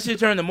 sir. That shit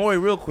turned to Maury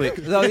real quick.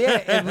 So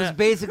yeah, it was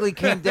basically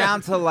came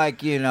down to like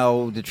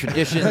the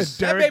traditions.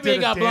 That Derek baby did ain't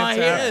a got blonde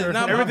dance hair. after. It's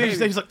not my Everything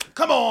baby. he's like,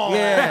 come on.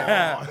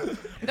 Yeah.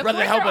 The Brother,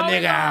 courts help are a always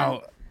nigga on-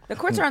 out. The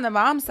courts are on the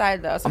mom's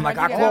side, though. So I'm like,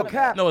 how'd I you get call out of it?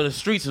 cap. No, the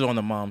streets is on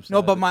the mom's. No,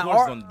 side. but The my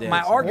courts on the dad's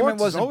side. argument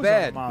Courts is wasn't always on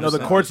bad. the mom's No, the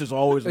side. courts is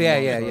always. Yeah,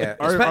 the yeah,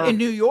 mom's yeah. side. In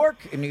New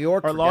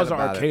York, our laws forget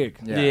are about it. archaic.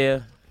 Yeah.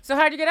 So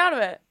how'd you get out of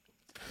it?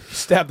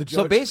 Stab the judge.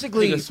 So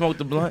basically, Nigga smoked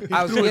the blunt.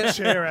 I was threw a getting,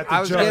 chair at the I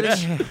was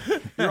judge.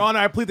 getting, Your Honor,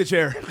 I plead the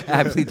chair.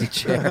 I plead the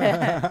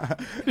chair.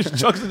 Just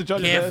chucks in the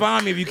judge's Can't head.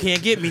 find me if you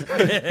can't get me.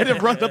 And then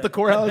runs up the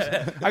courthouse.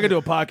 I can do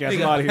a podcast.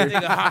 I'm out of here.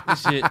 Nigga hot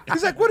as shit.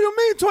 He's like, what do you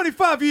mean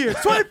 25 years?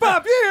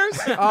 25 years?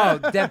 Oh,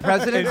 dead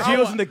president. And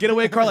Gio's in the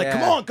getaway car, like, Yeah.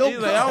 come on, go. He's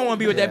like, I don't want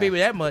to be with that baby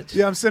that much.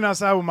 Yeah, I'm sitting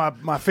outside with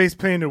my face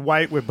painted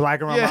white with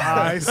black around my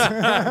eyes.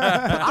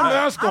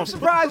 I'm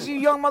surprised you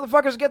young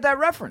motherfuckers get that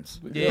reference.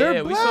 Yeah,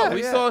 They're we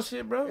black. saw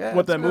shit, bro. Yeah.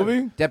 What, that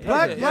movie? Dead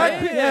Black, president. black,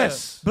 Yeah. pe-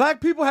 yes.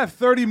 Black people have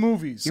 30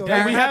 movies. So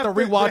parents- they we have to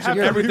they rewatch have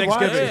it to every rewatch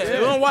Thanksgiving. it. Yeah,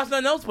 we don't watch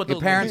nothing else but Your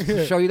those parents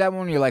movies. show you that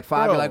when you're like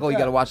 5. Bro, You're like, oh, you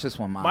got to watch this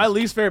one, mom. My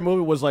least favorite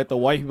movie was like the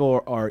white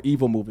people are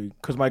evil movie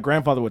because my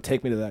grandfather would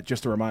take me to that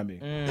just to remind me.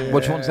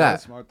 Which one's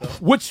that?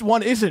 Which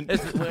one isn't?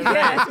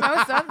 Yeah, it's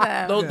most of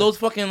them. Those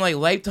fucking like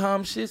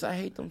Lifetime shits, I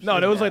hate them. No,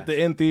 shit. there was like the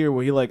in theater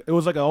where he like it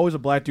was like always a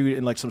black dude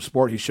in like some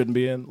sport he shouldn't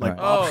be in, like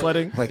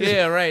bobsledding. Like-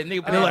 Yeah, right.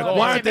 Nigga, And they're like, Oh,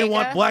 why aren't they Jamaica?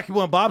 want black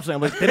people in bobsledding?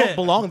 I'm like, they don't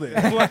belong there.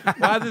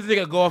 why is this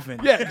nigga golfing?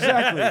 Yeah,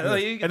 exactly.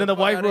 Like, you get And then the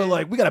the white fuck people outta are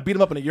like, we gotta beat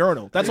him up in a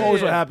urinal. That's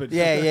always what happens.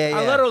 Yeah, yeah, yeah.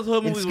 I love those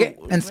hood And movies.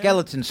 and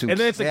skeleton suits. And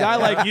then it's a Yeah. guy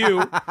like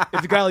you.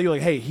 It's a guy like you,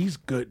 like, hey, he's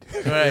good.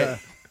 Right.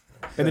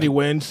 And then he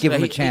wins. Give him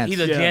a Like, chance. He's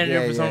a Yeah,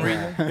 janitor yeah, for some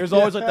yeah. reason. There's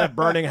always like that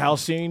burning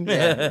house scene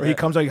where he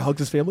comes out, he hugs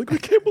his family. Like, we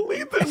can't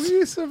believe this.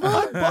 We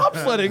survived.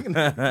 Bobsledding.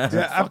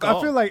 Yeah,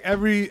 I feel like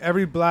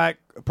every black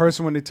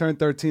person when they turn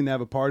 13, they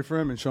have a party for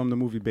him and show him the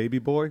movie Baby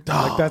Boy.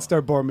 Like that's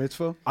their bar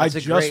mitzvah. I That's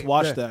a just great-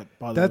 watched that.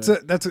 By the That's way.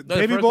 a the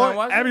Baby first Boy. time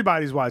watching it?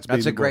 Everybody's watched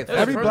That's Baby a great Boy.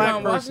 film. Every First black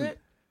time watching person.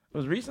 It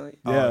was recently.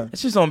 Yeah.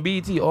 It's just on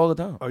BET all the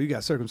time. Oh, you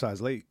got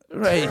circumcised late.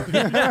 Right.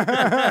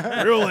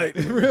 Real late.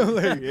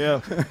 Really?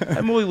 Yeah.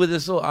 That movie was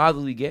just so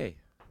oddly gay.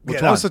 Yeah,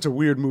 that was such a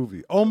weird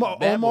movie. Omar,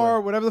 Bad Boy.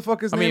 whatever the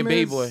fuck his I name mean,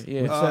 is. Baby Boy.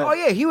 Yeah. Oh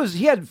yeah, he was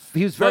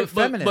very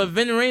feminine. But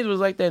Vin Rames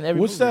was like that in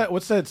every What's movie. that?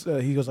 What's that?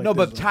 He goes like, no,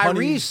 but this, like,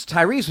 honey-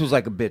 Tyrese was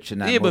like a bitch in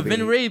that Yeah, but movie.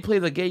 Vin Rames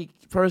played a gay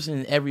person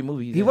in every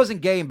movie. he's He in. wasn't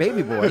gay in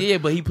Baby Boy. Yeah,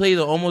 but he played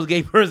an almost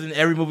gay person in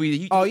every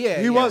movie. Oh yeah,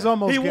 He yeah. was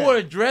almost He gay. wore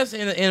a dress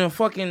in a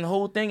fucking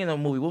whole thing in a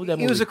movie. What was that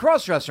movie? He was a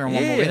cross-dresser in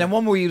one Yeah. movie, and then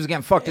one movie he was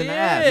getting fucked in the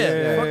ass.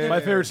 Yeah. Fucking- My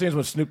favorite scene is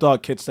when Snoop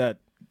Dogg kicks that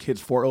kid's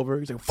fort over.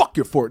 He's like, "Fuck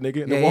your fort,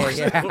 nigga!" And then Yeah, walks.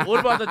 yeah.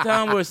 What about the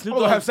time where Snoop I'm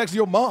gonna Dogg have sex with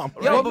your mom.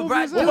 Yo, What but movie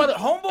is what that? about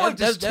Homeboy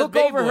That's just took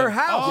Baby over Boy. her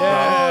house? Oh,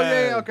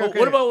 yeah, okay.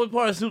 What about when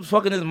part of Snoop's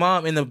fucking his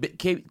mom and the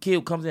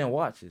kid comes in and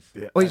watches?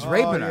 Oh, he's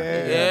raping her.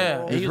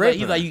 Yeah, He's he's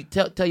raping like, her. you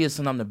tell your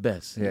son I'm the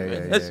best. Yeah, yeah,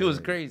 That yeah, shit was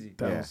yeah. crazy.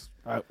 That Yeah.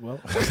 was, well,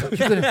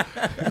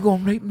 You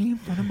gonna rape me in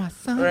front of my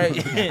son? Right.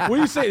 what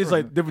do you say? It's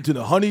like different between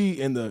the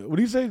honey and the. What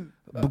do you say?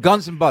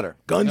 Guns and butter.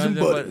 Guns and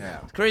butter.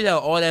 It's crazy how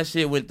all that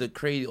shit went to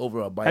crazy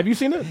over a bite. Have you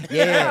seen it?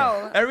 Yeah.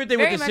 No. Everything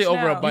Very with the much shit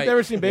over a no. bite. You've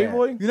never seen Baby Yeah.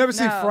 Boy? You never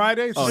seen No.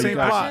 Friday? It's Oh, the you same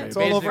gotta plot. see it. It's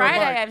all over a Friday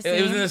bike. I've seen.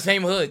 It was in the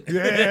same hood.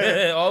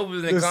 Yeah. all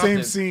was in The same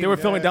Compton. scene. They were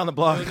yeah. filming down the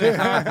block. What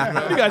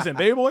you guys in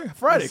Baby Boy?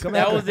 Friday, come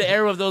That out. was the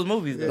era of those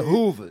movies. The Though.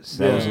 Hoovers.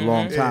 That was a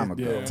long time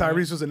ago. Yeah.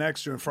 Tyrese was an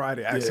extra in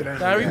Friday,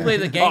 accidentally. Tyrese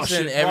played the gangster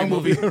in shit, every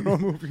wrong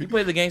movie. He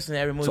played the gangster in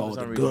every movie It's all for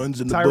the some reason.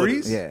 guns and the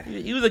Tyrese? Yeah.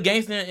 He was a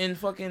gangster in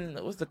fucking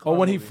what's the car Oh,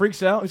 when he movie?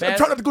 freaks out, he's like, I'm Fast-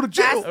 trying not to go to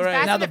Fast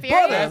Now and the the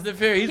Furious. Fast and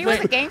Furious. He was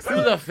a gangster. He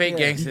was a fake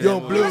gangster. He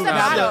don't in that blue. movie. He was a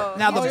model.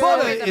 Now the He was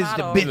butter always a is the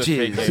model.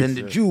 bitches and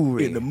the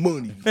jewelry And the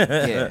money.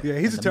 Yeah. Yeah,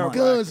 he's a terrible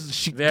Guns.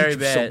 She Very get you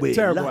bad. somewhere.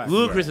 Terrible actor.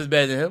 Ludacris is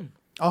better than him.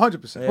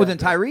 100%. Well, then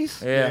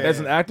Tyrese. Yeah. As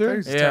an actor?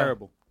 He's Yeah.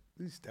 terrible.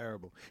 He's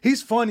terrible.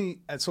 He's funny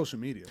at social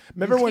media.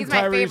 Remember when He's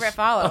my favorite Tyrese...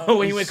 follow. Oh,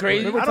 when he went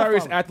crazy. Remember when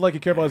Tyrese acted like he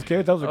cared about his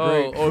kids? That was a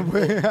great...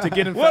 Oh, to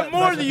get in what fact-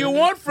 more do you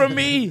want from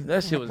me?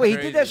 That shit was Wait,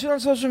 crazy. he did that shit on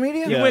social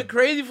media? He Yeah. went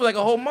crazy for like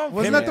a whole month.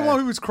 Wasn't that the one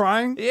who was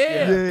crying?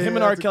 Yeah. Him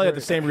and R. Kelly had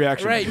the same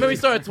reaction. Right. Remember he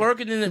started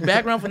twerking in the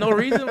background for no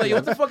reason? Like,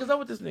 what the fuck is up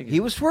with this nigga? He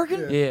was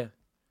twerking? Yeah.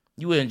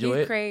 You would enjoy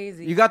He's it.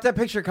 crazy. You got that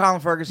picture of Colin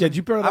Ferguson? Yeah, did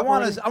you put it up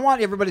already? I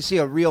want everybody to see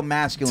a real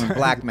masculine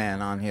black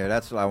man on here.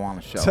 That's what I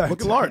want to show.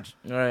 Look large.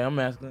 All right, I'm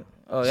masculine.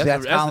 Oh, See,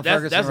 that's Colin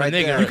Ferguson that's right a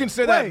nigga. there. You can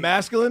say that Wait.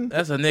 masculine?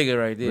 That's a nigga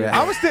right there.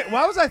 Yeah.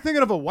 Why was I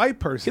thinking of a white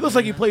person? He looks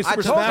like he plays I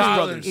Super told Smash you,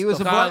 Brothers. he was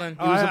a Colin.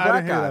 black. He was a I black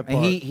didn't hear guy,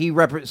 that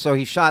and part. so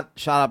he shot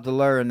up the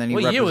lure, and then he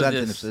What year was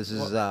represented this? him. So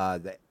this is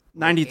the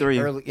 93.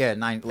 early, yeah,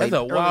 That's late, a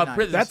early wild 90s.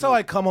 prison. That's how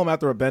I come home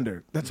after a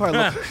bender. That's how I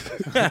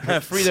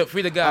look.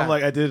 free the guy. I'm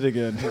like, I did it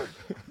again.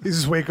 He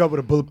just wake up with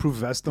a bulletproof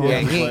vest on. Yeah,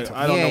 He's he, like,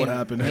 I don't know what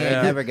happened. He ain't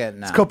Yeah. never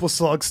getting a out. couple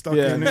slugs stuck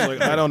Yeah, in and there. he's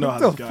like, I don't know how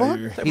What this the got fuck?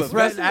 here. He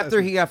threatened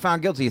after he got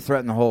found guilty. He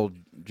threatened the whole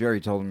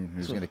jury. Told him he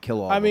was going to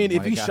kill all. I of mean, them.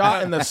 if he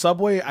shot in the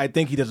subway, I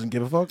think he doesn't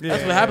give a fuck.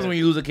 That's what happens when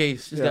you lose a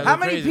case. Just gotta How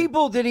go many crazy.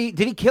 people did he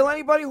kill?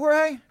 Anybody,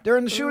 Jorge,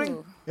 during the shooting?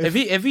 Ooh. If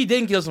he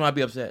didn't kill someone, I'd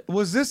be upset.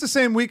 Was this the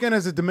same weekend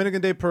as the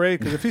Dominican Day Parade?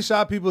 Because if he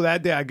shot people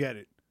that day, I get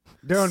it.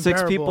 They're 6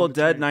 unbearable people on the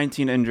dead, train.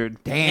 19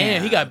 injured.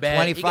 Damn, he got bad.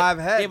 25 he got,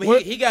 head. Yeah,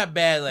 but he got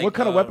bad. Like What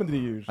kind of weapon did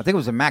he use? I think it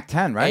was a Mac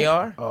 10, right?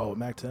 AR? Oh,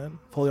 Mac 10,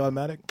 fully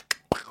automatic.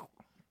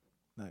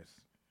 Nice.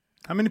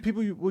 How many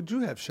people would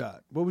you have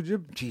shot? What would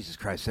you Jesus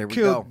Christ, there we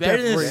kill? go.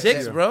 Better than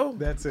 6, bro.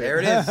 That's it. There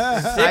it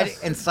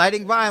is.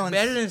 Inciting violence.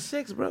 Better than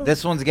 6, bro.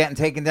 This one's getting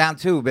taken down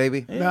too,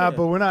 baby. Nah,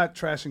 but we're not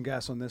trashing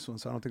gas on this one,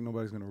 so I don't think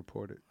nobody's going to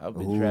report it. I've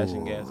been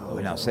trashing gas. Oh,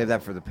 no, save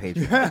that for the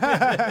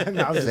Patreon.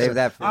 No, Save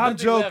that for I'm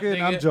Nothing left,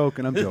 joking. I'm nigga.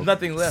 joking. I'm There's joking.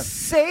 nothing left.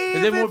 Save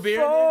Is there more it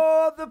beer in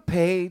for the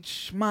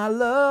page, my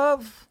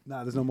love.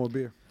 Nah, there's no more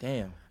beer.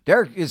 Damn.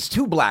 Derek is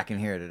too black in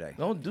here today.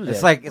 Don't do that.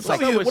 It's like What's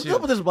like up with What's you?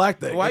 up with this black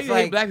thing? Why It's you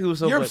like, hate black people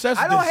so You're much? obsessed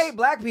I with don't this. hate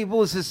black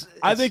people. It's just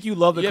I think you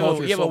love the You have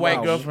culture. a, you have so a white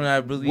much. girlfriend.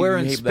 I believe we're you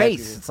in hate black space.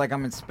 people. It's like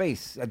I'm in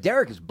space.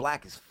 Derek is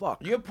black as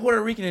fuck. You're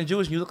Puerto Rican and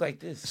Jewish, and you look like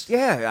this.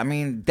 Yeah, I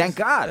mean, thank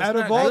God. That's Out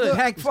of not all good. the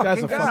Thank guy's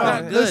fucking a fucking- God.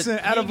 Not good. Listen,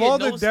 He out of get all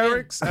no the skin.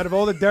 Derek's, out of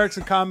all the Derek's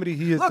in comedy,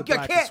 he is Look, the you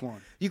blackest can't.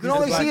 one. You can He's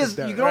the only see his. blackest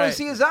You Derek. can only Right.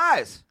 see his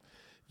eyes.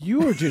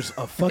 You are just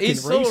a fucking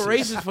He's so racist.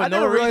 racist for I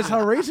no never realized reason.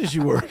 how racist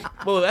you were.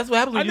 Well, that's what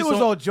happens I when knew you it was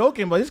do all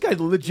joking, but this guy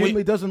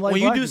legitimately doesn't like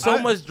when you black do people. so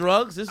much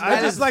drugs. This is what I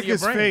happens just like to your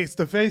his brain. face.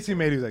 The face he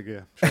made, he was like,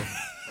 yeah,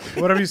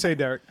 sure. Whatever you say,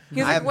 Derek.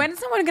 He's like, when is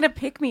someone gonna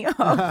pick me up?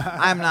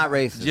 I'm not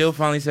racist. Jill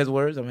finally says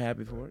words. I'm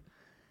happy for it.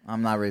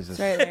 I'm not racist.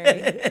 Right,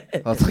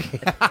 Larry. Oh, it's okay.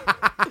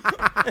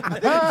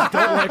 Don't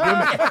like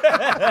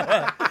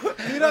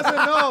him. He doesn't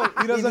know.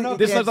 He doesn't know.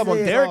 This Can't says I'm on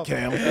see it. Derek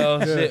Cam.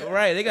 Oh shit!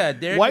 Right, they got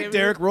Derek. White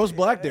Derek, roast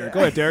black Derek. Go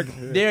ahead, Derek.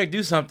 Derek,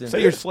 do something.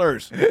 Say your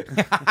slurs.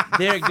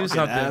 Derek, do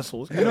something.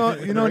 Assholes. You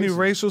know any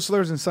racial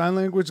slurs in sign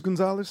language,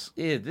 Gonzalez?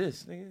 Yeah,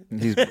 this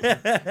nigga. He's,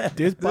 This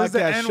There's black the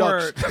guy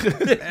N-word. shucks.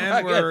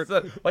 N-word.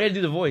 Why you gotta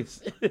do the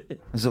voice?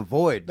 there's a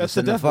void That's just the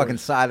in the death fucking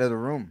voice. side of the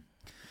room.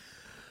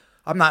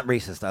 I'm not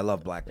racist. I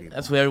love black people.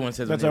 That's what everyone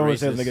says. That's when what they're everyone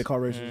says when they racist. get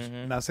called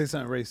racist. Now say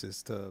something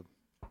racist to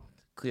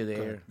Clear the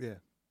air. yeah.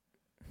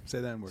 Say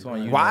that word. It's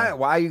on you. Why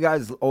are you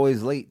guys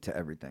always late to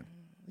everything?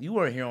 You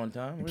weren't here on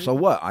time. Were you? So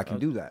what? I can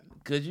do that.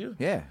 Could you?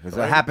 Yeah, because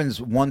it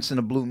happens once in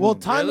a blue moon. Well,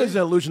 time Really? is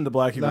an illusion to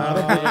black people. I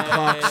don't believe in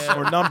clocks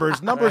or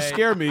numbers. Numbers Right.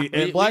 scare me,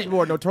 and We- black we-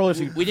 people are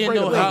notoriously We didn't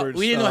afraid know of how numbers.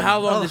 we didn't know how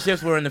long the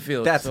shifts were in the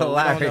field. That's so we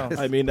don't hilarious.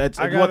 know. I mean, that's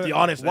I what gotta- the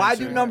honest why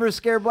answer. do numbers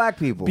scare black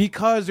people?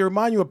 Because they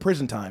remind you of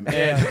prison time. And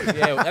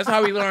Yeah, that's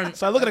how we learned.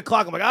 so I look at the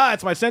clock. I'm like,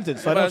 it's my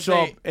sentence. So I I'm about don't to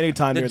show say, up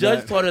anytime The near judge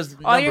that. taught us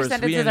numbers. All your We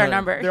sentences didn't are know.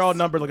 numbers. They're all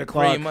numbered like a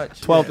clock.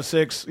 much, 12 yeah. to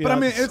 6. You But know, I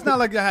mean, it's not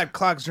like you had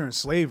clocks during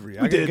slavery.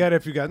 I did. get it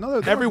if you got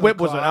no. there every was no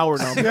whip was an clock. hour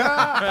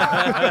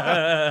number.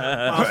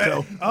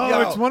 Milestone.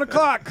 Oh, it's 1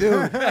 o'clock,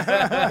 dude.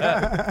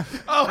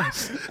 Oh,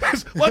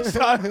 what's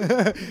time?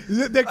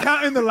 They're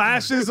counting the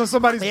lashes on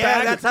somebody's yeah,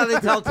 back. that's how they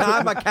tell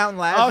time by counting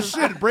Oh lashes.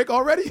 shit! Break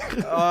already?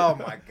 Oh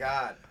my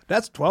god!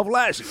 That's 12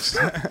 lashes.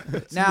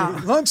 Now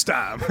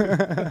Lunchtime.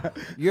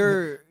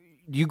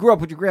 you grew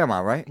up with your grandma,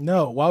 right?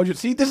 No. Why would you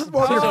see? This is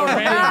more This is a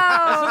random,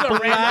 No. this is a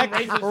black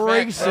random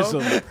racist fact,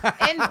 bro.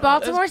 racism. In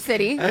Baltimore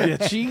City. Yeah,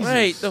 Jesus.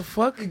 Right, the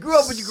fuck? You grew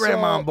up with your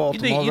grandma in You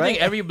Baltimore, think right?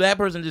 every black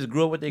person just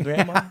grew up with their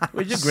grandma?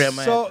 Where's your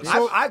grandma So- at?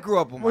 so- I grew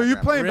up with my Were you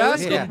grandma. playing Really?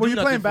 basketball? Yeah. Were you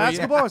Do playing nothing for you.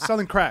 basketball or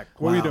selling crack?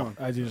 What were you doing?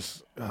 I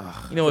just.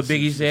 You know what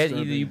Biggie said? Either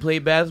disturbing. you play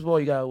basketball,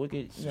 you got a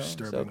wicked, sell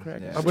Disturbing.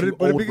 crack. Yeah. What did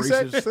Old Biggie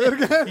say? racist. Say it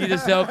again. You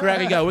just sell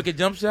crack, you got a wicked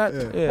jump shot?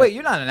 Yeah. Wait,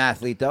 you're not an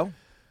athlete though.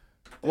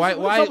 why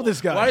up with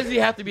this guy? Why does he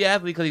have to be an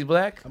athlete because he's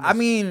black? I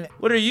mean,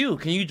 What are you?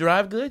 Can you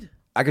drive good?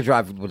 I could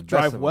drive with the best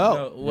Drive of them.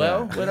 well.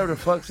 Well, whatever the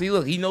fuck. See,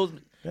 look, he knows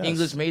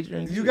English major.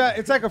 And You got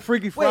it's like a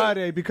Freaky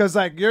Friday because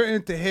like you're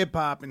into hip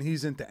hop and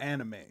he's into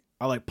anime.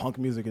 I like punk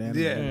music and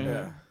anime. Yeah,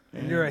 yeah.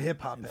 And you're a hip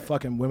hop.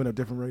 Fucking women of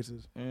different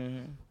races.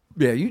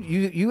 Yeah,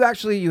 you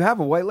actually you have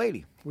a white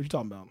lady. What you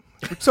talking about?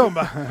 What's talking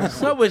about? What's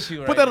up with you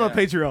right Put that now? on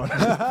Patreon.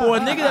 For a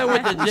nigga that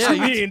went to jail,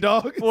 You mean,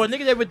 dog? for a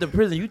nigga that went to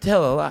prison, you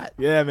tell a lot.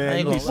 Yeah, I man. ain't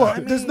You gonna be- lie.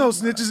 What? There's no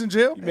snitches in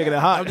jail. you making it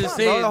hot. I'm just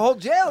Bro, saying. the whole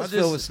jail is I'm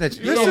filled just- with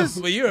snitches. This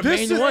is- But you're a this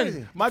main is-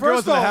 one. My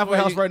First girl's in the off, halfway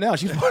house right now.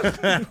 She's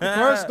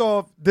First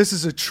off, this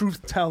is a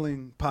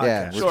truth-telling podcast.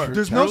 Yeah, Sure.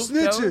 There's no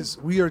Truth-telling?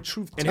 snitches. We are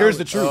truth. and here's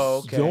the truth. Oh,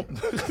 okay.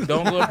 Don't-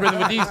 Don't go to prison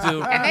with these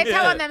two. And they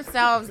tell on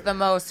themselves the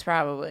most,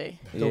 probably.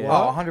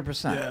 Oh,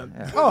 100%.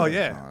 Yeah. Oh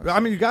yeah.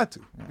 I mean, you got to.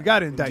 You got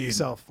to indict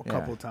yourself a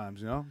couple of times.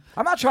 You know.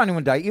 I'm not trying to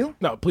indict you.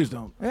 No, please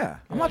don't. Yeah,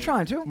 I'm not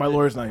trying to. My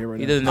lawyer's not here right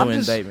He now. doesn't know I'm what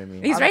just- indictment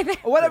means. He's right there.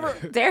 Whatever.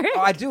 Derek? Oh,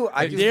 I do.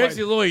 If Derek's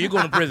your lawyer, you're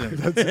going to prison.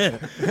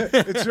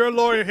 It's your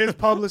lawyer, his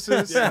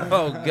publicist.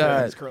 Oh,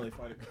 God. He's currently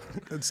fighting.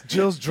 It's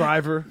Jill's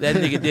driver. That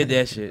nigga did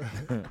that shit.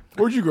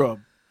 Where'd you grow up?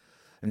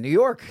 In New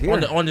York. Here.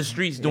 On the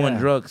streets doing Yeah.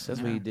 drugs.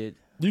 That's what he did.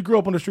 You grew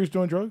up on the streets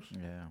doing drugs?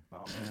 Yeah.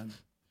 Oh, man.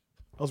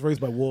 I was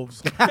raised by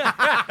wolves.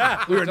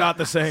 We are not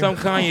the same. Some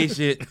Kanye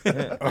shit.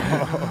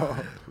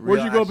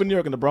 Where'd you grow up in New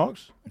York? In the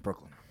Bronx?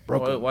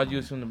 Brooklyn. Why'd you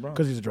assume the Bronx?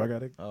 Because he's a drug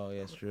addict. Oh, yeah,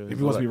 that's true. If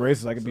he wants to be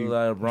racist, I could be a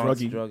lot of Bronx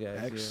druggy. drug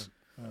addicts.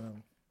 X.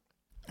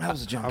 I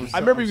was a junkie. I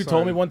remember I'm you sorry.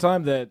 told me one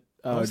time that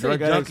Don't say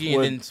drug addicts junkie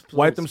and then would split-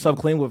 wipe themselves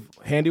clean with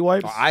handy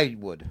wipes. I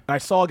would. I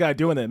saw a guy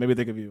doing that. Made me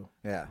think of you.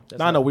 Yeah.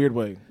 Not in a weird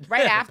way.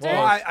 Right after?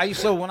 Well, I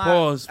used to when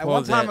Pause, at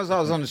one pause time that. as I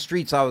was on the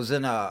streets, I was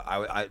in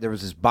there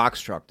was this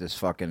box truck, this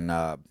fucking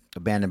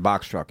abandoned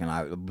box truck,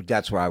 and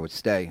that's where I would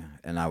stay,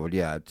 and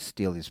I'd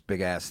steal this big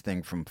ass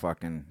thing from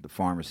fucking the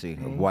pharmacy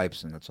of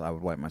wipes, and that's I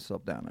would wipe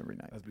myself down every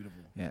night. That's beautiful.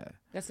 Yeah,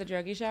 That's the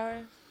druggie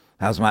shower?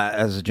 that was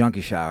as a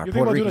junkie shower. You think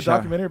Puerto about doing Rican a shower.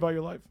 documentary about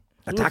your life?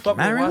 A Who the fuck would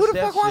documentary? watch Who the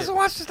that fuck wants shit? to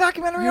watch this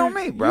documentary on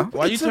me, bro?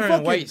 Why you It's a turning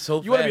fucking- white so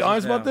fast? You want to be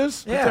honest now? about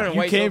this? You Yeah. turning You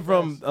white came so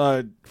from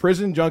fast.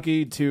 prison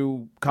junkie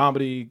to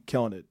comedy,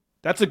 killing it.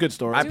 That's a good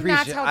story. I Do not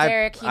appreciate- tell I-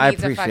 Derek he I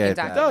needs a fucking appreciate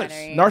that. It does.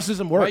 documentary.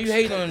 Narcissism works. Why you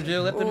hating on him,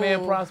 Jill? Let the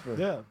man Ooh. prosper.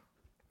 Yeah.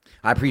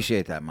 I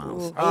appreciate that,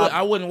 Miles.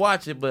 I wouldn't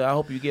watch it, but I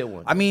hope you get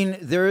one. I mean,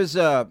 there is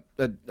a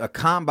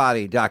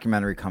Conbody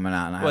documentary coming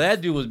out, and Well,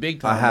 that dude was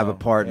big time. I have though. a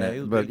part in Yeah, he it,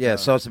 was but big yeah. time.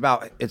 So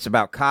it's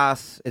about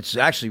Koss. It's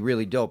actually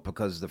really dope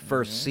because the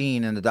first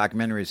scene in the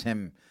documentary is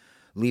him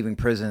leaving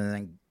prison and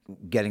then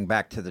getting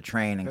back to the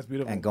train That's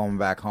beautiful. and going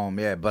back home.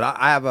 Yeah, but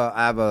I have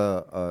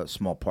a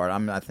small part.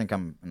 I think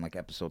I'm in like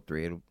episode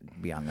 3. It'll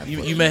be on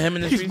Netflix. You met him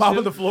in the He's streets mopping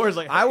too? the floors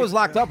like. I was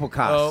locked up with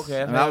Koss. Oh,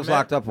 okay. And I was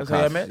locked up with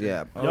That's how Koss. y'all met?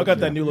 Yeah. Y'all got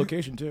that new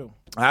location too.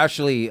 I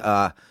actually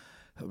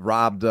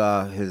robbed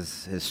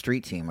his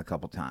street team a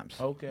couple times.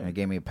 Okay. And he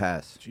gave me a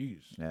pass. Jeez.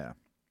 Yeah.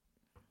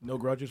 No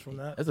grudges from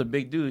that. That's a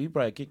big dude. He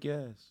probably kick your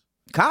ass.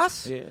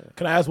 Koss? Yeah.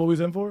 Can I ask what we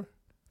was in for?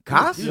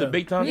 Koss? He's a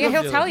big time. Yeah,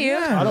 he'll tell you.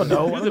 I don't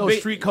know. I He's don't a know big-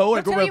 street code.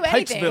 I He'll go tell you around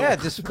anything. Pikesville. Yeah,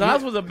 just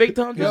Cos was a big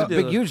time he was drug a big,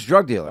 dealer. huge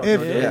drug dealer.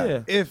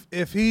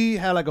 If he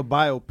had like a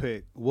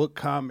biopic, what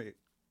comic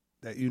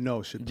that you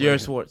know should play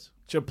Jared him? Schwartz.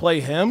 Should play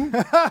him?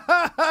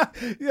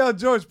 Yo,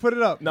 George, put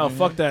it up. No,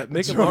 fuck that.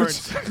 Make it George.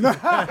 Lawrence.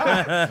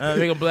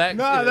 Make him black.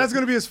 Nah, that's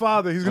gonna be his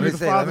father. He's gonna Let be me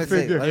the see. father Let me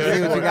see. figure. Let me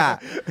see what you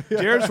got.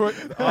 Jared Schwartz.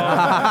 Fuck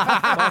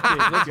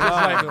it. Looks just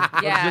like him.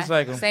 Looks Yeah, just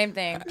like him. same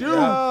thing.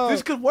 Dude,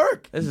 this could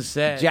work. This is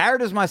sad.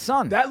 Jared is my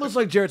son. That looks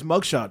like Jared's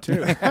mugshot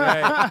too.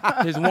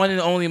 Right. His one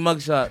and only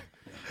mugshot.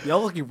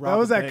 Y'all looking That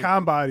was that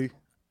Conbody.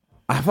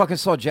 I fucking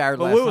saw Jared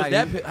But last what was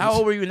night. that? How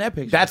old were you in that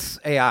picture? That's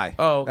AI.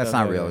 Oh, okay, that's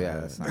not okay, real. okay, Yeah, okay.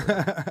 that's not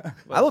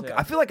real.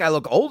 I feel like I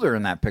look older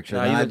in that picture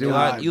Nah, than I you, do.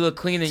 look, you look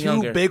clean and Two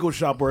younger. bagel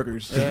shop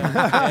workers.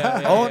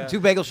 Two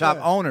bagel shop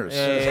owners.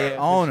 Yeah.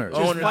 Owners.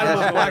 Owners. Fight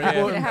about black Yeah.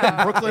 people in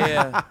Yeah. Brooklyn.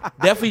 Yeah,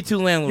 definitely two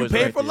landlords.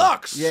 Pay right for there.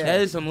 Lux. Yeah.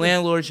 That is some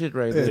landlord shit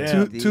right there. Yeah.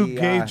 Two The,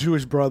 gay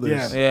Jewish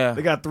brothers. Yeah. Yeah.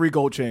 They got 3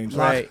 gold chains.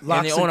 Right, Locks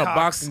and they and own a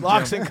cocks. boxing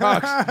Locks gym. and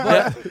cocks.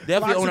 Definitely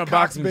Locks own a and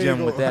boxing cocks gym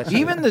bagel. with that shit.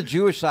 Even the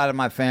Jewish side of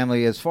my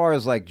family, as far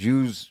as like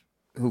Jews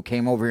who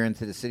came over here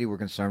into the city were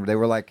concerned, they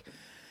were like,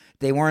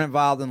 they weren't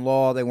involved in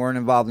law, they weren't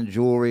involved in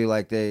jewelry,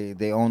 like they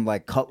owned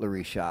like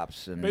cutlery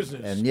shops and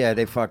Business. and yeah,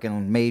 they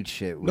fucking made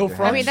shit. with No their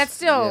front. I mean, hands. that's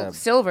still Yeah.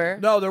 silver.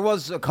 No, there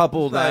was a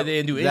couple It's not that like they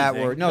didn't do that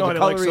anything. were no, No, the they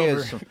like cutlery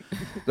is. silver.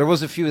 There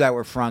was a few that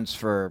were fronts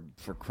for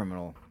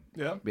criminal.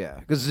 Yeah. Yeah,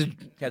 because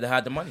Had to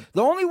hide the money.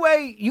 the only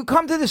way you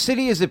come to the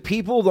city as a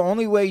people, the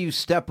only way you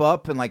step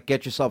up and like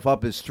get yourself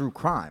up is through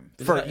crime.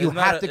 You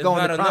have to go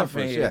into crime in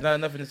first. here. Yeah. It's not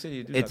enough in the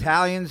city. To do nothing.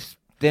 Italians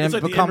didn't It's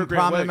like the become immigrant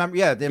prominent way. members.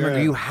 Yeah, the immigrant.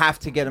 Yeah. You have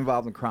to get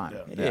involved in crime.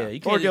 Yeah, you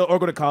Or can't.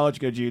 go to college,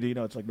 get a GED. You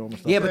know, it's like normal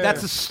stuff. Yeah, but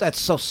that's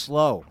so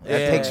slow. That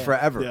Yeah. takes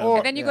forever. Yeah. Or-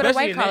 And then you go to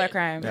Especially white in collar that-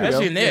 crime.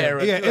 Especially in their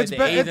era, Yeah, too, like it's the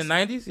be- 80s it's- and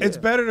 90s. It's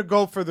yeah. better to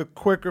go for the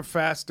quicker,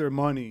 faster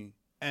money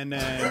and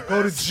then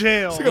go to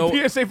jail. It's like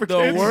a PSA for The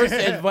kids. worst Yeah.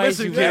 advice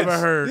Listen, you've kids. ever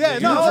heard. Yeah,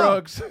 Do no,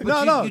 drugs.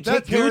 No, you take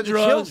that's care Do of the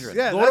drugs, children.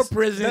 Yeah, go that's- to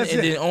prison, that's and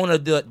it. then own a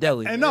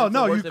deli. And That's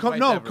the you worst come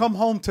advice ever. come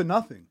home to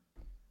nothing.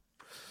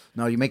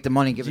 No, you make the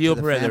money, give it Gio to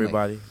the Perez, family.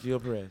 everybody.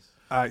 Gio Perez.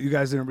 You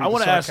guys didn't read. I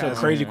want to ask a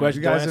crazy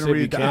question. You guys didn't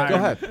read. Go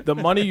ahead. The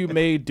money you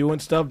made doing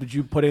stuff, did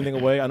you put anything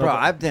away? I know. Bro,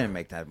 I didn't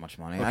make that much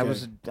money.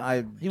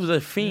 Okay. He was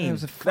a fiend.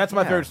 That's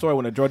my favorite story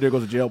when a drug dealer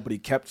goes to jail, but he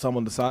kept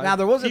someone aside. Now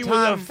there was a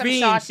time. Some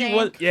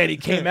Shawshank. And he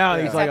came out.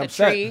 And he's like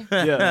upset.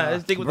 Yeah,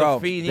 this thing was a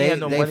fiend. He had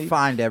no money. They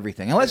find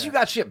everything unless you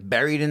got shit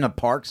buried in a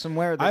park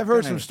somewhere. I've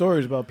heard some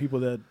stories about people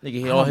that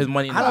nigga had all his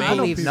money in the I don't veins.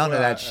 believe none of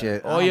that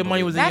shit. All your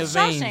money was in your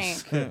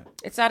veins. Shawshank.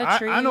 It's out of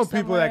trees. I know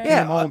people that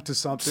came home to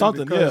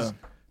something. Because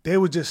they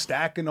were just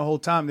stacking the whole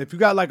time. If you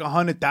got like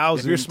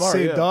 100,000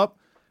 saved up,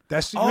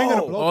 that's you ain't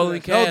gonna blow all that. the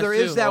cash. There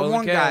is that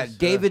one guy, cash,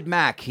 David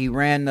Mack. He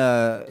ran.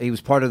 He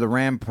was part of the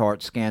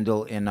Rampart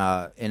scandal in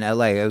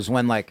L.A. It was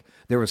when like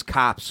there was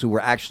cops who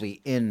were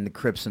actually in the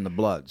Crips and the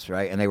Bloods,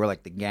 right? And they were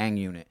like the gang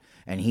unit.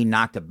 And he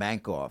knocked a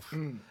bank off,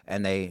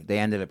 and they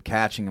ended up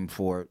catching him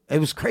for it. It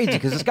was crazy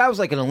because this guy was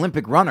like an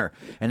Olympic runner,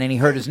 and then he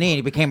hurt his knee and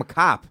he became a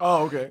cop.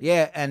 Oh, okay.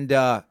 Yeah, and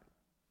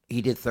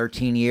he did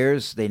 13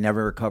 years. They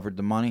never recovered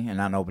the money, and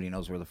now nobody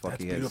knows where the fuck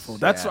he is. Beautiful.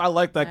 That's I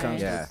like that kind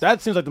of Yeah. stuff.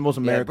 That seems like the most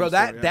American. bro.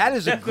 story. That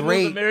is a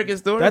great American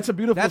story. That's a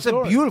beautiful. That's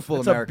story. a beautiful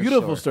It's American a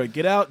beautiful story.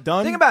 Get out,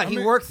 done. Think about it. He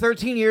worked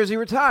 13 years. He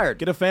retired.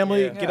 Get a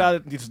family. Get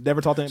out. You just never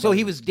talk to anybody. So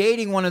he was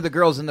dating one of the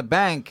girls in the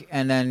bank,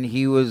 and then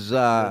he was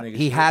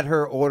he had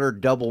her order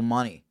double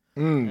money.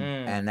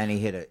 And then he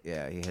hit it.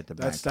 Yeah, he hit the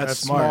bank. That's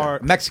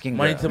smart. Mexican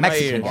Money girl. to my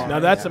Mexican ears. girl. Now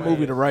that's a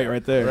movie to write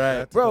right there.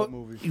 right. Bro,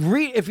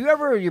 read if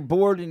you're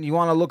bored and you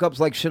want to look up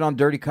like shit on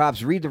dirty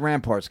cops, read the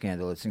Rampart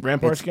scandal.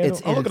 Rampart scandal?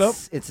 I'll look it up.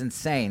 It's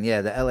insane.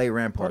 Yeah, the L.A.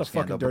 Rampart What a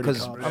fucking scandal. dirty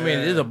Because cop. I mean,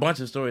 there's a bunch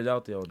of stories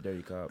out there on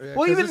dirty cops. Yeah,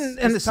 well, 'cause even it's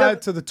in the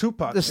tied to the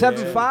Tupac. the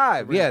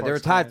 7-5, yeah, they're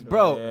tied.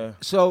 Bro, Yeah.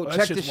 so That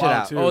check shit's this shit wild,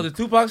 out. too. Oh, the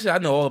Tupac shit, I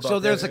know all about. So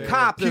there's a that.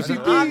 cop, there's an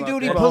Keefe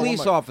on-duty D.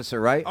 police officer,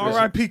 right?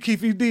 R.I.P.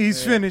 Keefe D.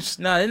 He's finished.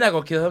 Nah, they're not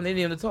gonna kill him. They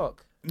need him to talk.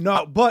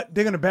 No, but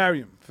they're gonna bury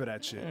him for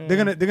that shit. They're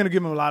gonna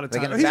give him a lot of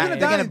time. He's gonna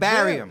die in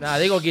bury jail. him. Nah,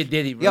 they gonna get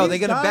Diddy. Bro. Yo, they're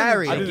gonna dying.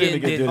 bury They him. getting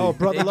get Diddy. Diddy. Oh,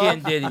 Brother They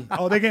Love. getting Diddy.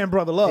 Oh, they're getting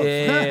Brother Love.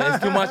 Yeah,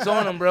 it's too much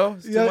on him, bro.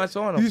 It's too much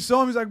on him. You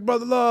saw him. He's like,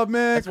 Brother Love,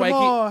 man. That's Come why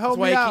on, help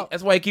me out.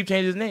 That's why he keep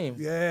changing his name.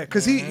 Yeah,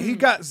 because he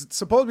got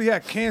supposedly he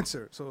had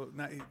cancer. So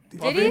now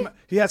Did he?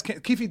 He has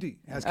Keefe D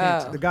has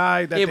cancer. The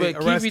guy that Yeah, they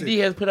but arrested. Keefe D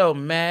has put out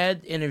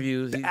mad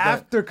interviews. He's done-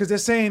 After, because they're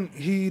saying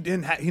he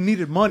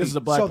needed money. This is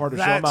a black part of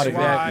the show. I'm That's out of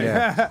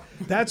here. why.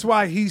 That's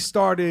why he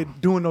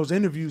started doing those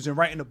interviews and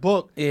writing a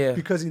book. Yeah.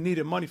 because he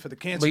needed money for the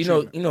cancer.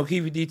 But treatment.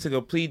 Keefe D took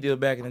a plea deal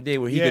back in the day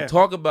where he Yeah. could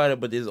talk about it,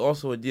 but there's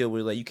also a deal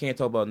where like you can't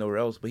talk about it nowhere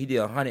else. But he did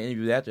 100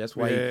 interviews after. That's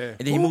why. Yeah. And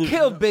then he Who moved.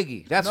 killed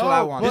Biggie? That's what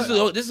I want.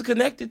 This is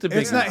connected to Big.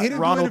 It's not. He didn't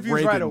Ronald do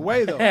interviews right Reagan.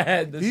 away though.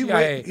 The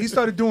CIA. He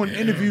started doing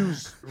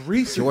interviews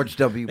recently. George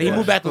W. He Bush.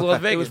 moved back to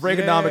Las Vegas. It was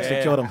Reaganomics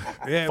that killed him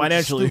Yeah, it was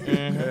financially.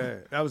 stupid. Yeah,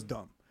 that was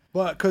dumb.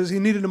 But because he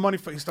needed the money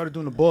he started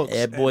doing the books.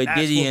 Yeah, boy, and that's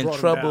Diddy what in brought him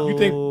trouble. down. You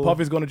think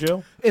Puffy's going to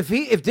jail? If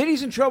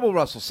Diddy's in trouble,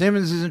 Russell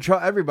Simmons is in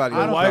trouble. Everybody.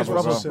 I don't Why think is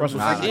Russell Simmons- Russell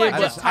Nah, Simmons? Yeah, I but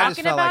just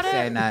talking felt like about it?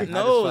 saying that.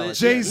 No,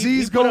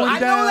 Jay-Z's going I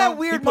down. know that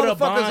weird He put a motherfucker's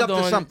up bond to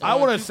on- something. I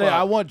want to say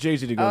I want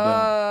Jay-Z to go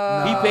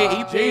down. He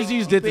paid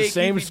Jay-Z's did the paid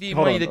same Keefe D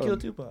hold money on, to kill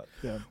Tupac.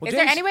 Is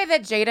there any way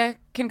that Jada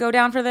can go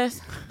down for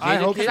this? I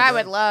hope Because Kiss? I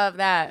would love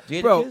that.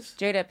 Jada Bro. Kiss?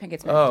 Jada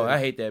Pinkett Smith. Oh, I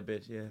hate that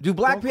bitch. Yeah. Do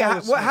black Don't call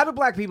people? it How do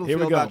black people Here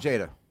we feel go. about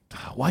Jada?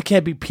 Why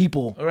can't it be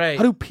people? Right.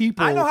 How do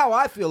people? I know how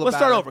I feel Let's about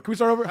start it. over. Can we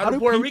start over? How do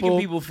Puerto Rican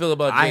people feel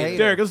about I Jada? hate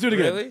Derek, let's do it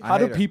again. Really? How I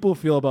do hate her. people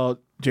feel about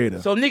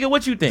Jada? So, nigga,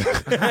 what you think?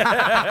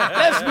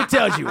 let me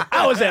tell you,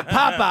 I was at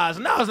Popeyes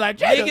and I was like,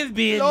 Jada, Niggas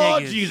being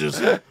Lord niggas. Jesus.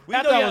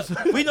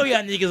 we know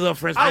y'all niggas up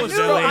fresh. I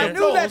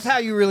knew that's how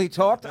you really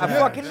talked. I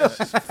fucking knew.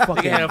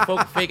 Nigga had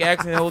a fake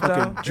accent the whole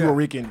time. Puerto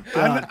Rican.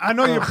 I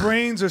know your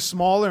brains are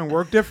smaller and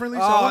work differently,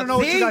 so I want to know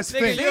what you guys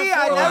think. see,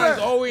 I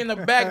never- All the way in the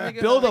back.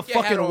 Nigga, Build a Take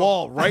your hat fucking off.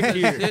 wall right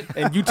here,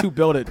 and you two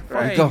build it.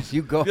 Right.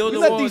 You go. Build You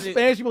a let wall. these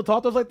Spanish people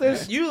talk to us like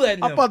this? You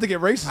letting I'm them. about to get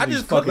racist. I with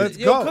just these cook fuckers. this.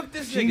 Yo, go. cook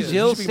this nigga.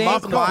 Jill You should be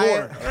mopping the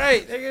Quiet. floor.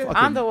 Right, nigga.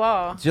 On the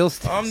wall. Jill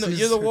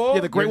You're the wall.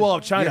 Yeah, the Great Wall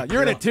of China.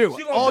 You're in it too.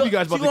 She gonna All of build- you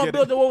guys She about gonna to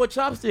build get the wall with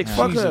chopsticks.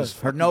 Fuck her. Jesus.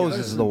 Her nose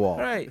is the wall.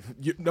 Right.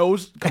 Your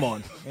nose? Come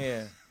on.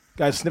 Yeah.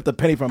 Guys sniffed a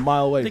penny from a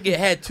mile away. Nigga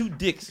had 2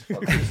 dicks.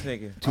 Fuck this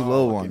nigga. Two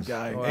little ones.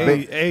 Guy.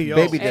 Hey, yo.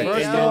 Baby Hey,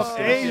 dick. yo.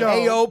 Hey, yo.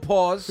 Ayo,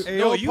 pause.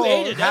 No, you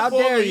ate it. That's How pause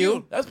dare on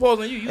you? That's pause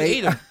on you. You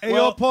ate him. Hey,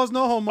 Well, yo, pause,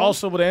 no homo.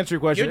 Also, to answer your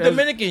question, You're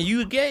Dominican.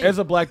 You gay. as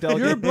a black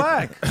delegate, You're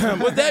black.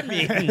 What that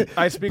mean?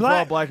 I speak for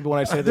all black people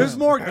when I say There's this.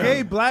 more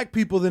gay black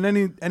people than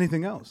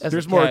anything else.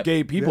 There's more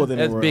gay people than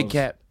That's anywhere big else.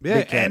 cap. Yeah,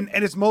 Big cap.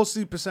 and it's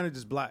mostly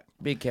percentages black.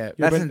 Big cap.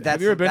 Have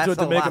That's you ever been to a that's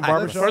Dominican lie.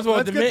 barbershop? First of all,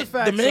 Let's get the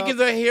facts Dominicans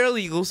are here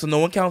illegal, so no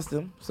one counts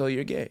them. So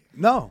you're gay.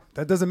 No,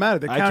 that doesn't matter.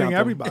 They're I counting count them.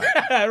 everybody.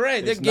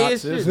 Right. They're It's gay not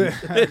as shit. cis.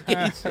 They're gay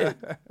as shit.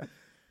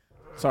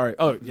 Sorry.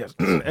 Oh, yes.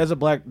 As a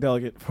black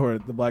delegate for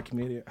the black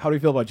community, how do you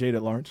feel about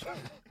Jada Lawrence?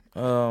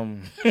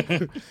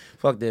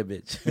 Fuck that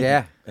bitch.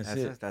 Yeah, That's that's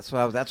it. it. That's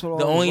what. That's what.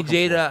 The only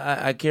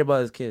Jada I care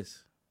about is Kiss.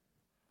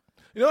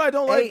 You know what I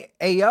don't like?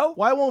 Hey, Ayo.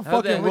 Why won't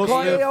How's that? fucking We Will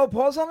call Smith? Ayo.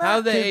 Pause on that.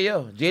 How's that?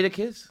 Yo, Jada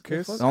Kiss?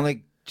 Kiss. The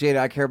only Jada,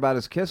 I care about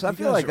his kiss. I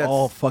feel like that's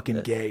all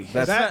fucking gay.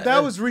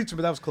 That was reaching,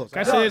 but that was close.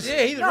 Can I say this?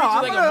 Yeah, he's reaching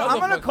like a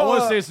motherfucker. I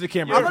want to say this to the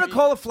camera. I'm gonna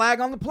call a flag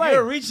on the play.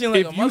 You're reaching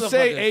like a motherfucker. If you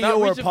say ayo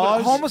or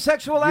pause,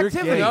 homosexual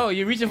activity. No,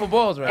 you're reaching for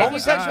balls, right?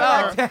 Homosexual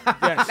activity.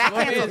 That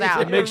cancels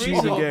out. It makes you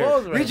even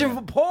gay. Reaching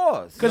for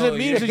pause. Because it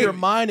means that your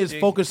mind is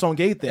focused on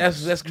gay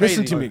things. That's crazy.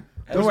 Listen to me.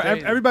 Don't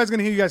worry, everybody's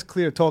gonna hear you guys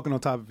clear talking on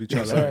top of each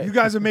other. Right. You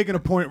guys are making a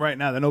point right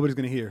now that nobody's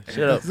gonna hear.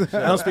 Shut up.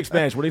 I don't speak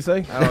Spanish. What do you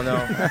say? I don't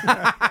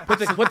know.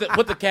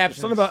 Put the caption.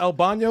 Something about El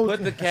Baño?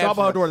 Put the caption.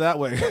 Salvador that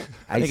way.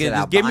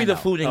 Just give me the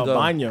food and go.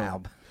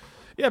 Baño.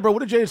 Yeah, bro, what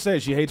did Jada say?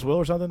 She hates Will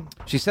or something?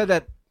 She said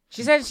that.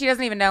 She said she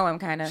doesn't even know him,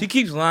 kind of. She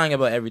keeps lying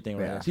about everything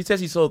right now. She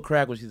says she sold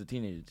crack when she's a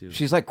teenager, too.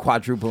 She's like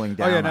quadrupling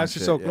down. Oh, yeah, now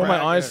she's so You know my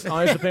honest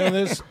opinion on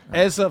this?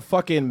 As a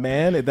fucking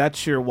man, if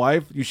that's your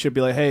wife, you should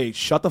be like, hey,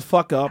 shut the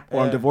fuck up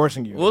or I'm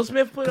divorcing you. Will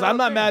Smith put it Because I'm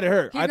not mad at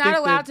her. He's not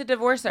allowed to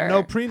divorce her.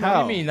 No prenup. What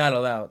do you mean not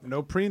allowed?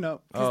 No prenup.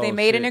 Because they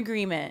made an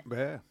agreement.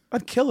 Yeah.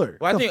 I'd kill her.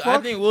 Well, I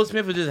think Will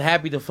Smith is just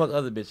happy to fuck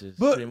other bitches,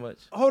 pretty much.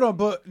 Hold on,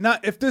 but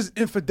not if there's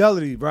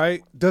infidelity,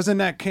 right? Doesn't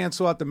that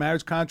cancel out the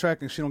marriage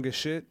contract and she don't get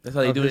shit? That's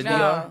how they do it in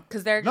No,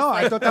 because they're just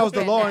I thought that was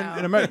the law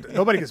in America.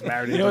 Nobody gets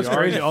married. You know what's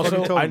crazy?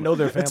 Also, I know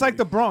their family. It's like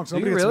the Bronx.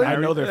 Nobody gets really? married.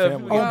 I know their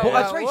family. Oh,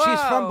 that's right.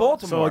 She's from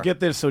Baltimore. So get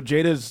this. So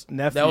Jada's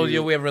nephew. That was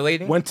your way of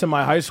relating? Went to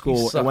my high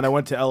school, and when I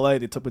went to LA,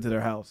 they took me to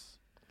their house.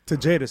 To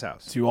Jada's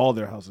house. To all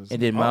their houses.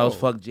 And then Myles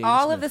fucked Jada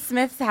all Smith. of the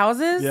Smiths'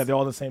 houses? Yeah, they're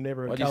all in the same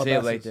neighborhood. Why'd you say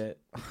it like that?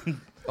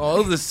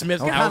 All of the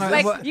Smiths' houses.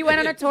 Like, you went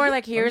on a tour,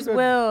 like, here's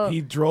Will. He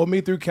drove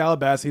me through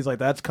Calabasas. He's like,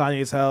 that's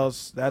Kanye's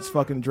house. That's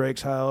fucking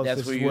Drake's house. That's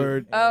this where is you-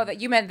 where Oh,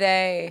 that you meant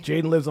they.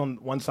 Jaden lives on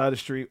one side of the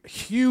street.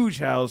 Huge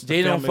house. The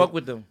Jaden don't family- fuck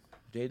with them.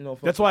 Jaden don't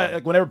fuck That's with why them.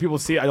 like, whenever people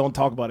see it, I don't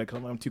talk about it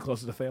because I'm too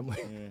close to the family.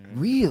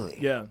 Really?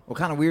 Yeah. What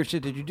kind of weird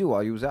shit did you do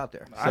while you was out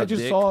there? I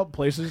just dick. saw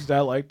places that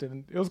I liked,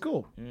 and it was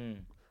cool.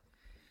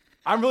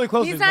 I'm really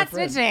close He's to not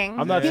my friend. snitching.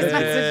 I'm not He's snitching.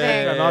 not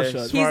snitching. I'm not shut.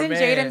 He's Smart in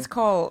man. Jaden's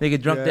cult.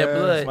 Nigga drunk that Yeah,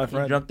 blood. that's my He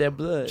friend. drunk that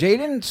blood.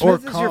 Jaden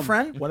Smith is your cum.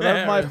 friend?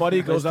 Whenever my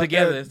buddy goes It's out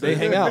together, there, it's they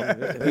hang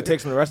together. out. He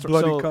takes me to the restaurant.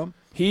 Bloody So cum?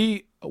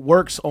 he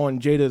works on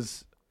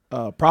Jada's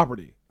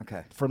property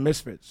Okay. for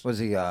Misfits. Was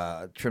he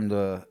trim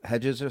the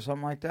hedges or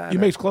something like that? He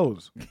or- makes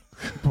clothes.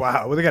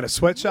 Wow. Well, they got a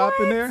sweatshop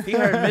in there? He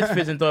heard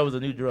Misfits and thought it was a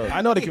new drug.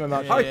 I know they keep him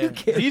out. Are you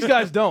kidding? These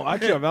guys don't. I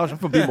can't vouch. I'm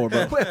from B-more,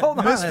 bro. Wait, hold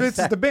on. Misfits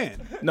is the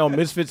band. No,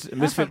 Misfit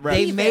rap.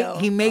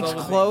 He makes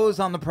clothes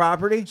on the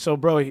property? So,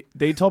 bro,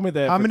 they told me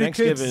that How for many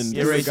Thanksgiving. kids?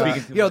 You're right, This guy-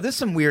 speaking to Yo, me. this is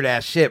some weird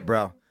ass shit,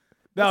 bro.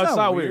 No, it's not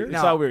not weird. weird. It's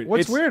No. not weird.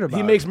 What's weird about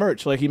He it? makes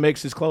merch. Like, he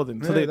makes his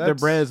clothing. So Yeah, their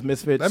that's- brand is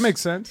Misfits. That makes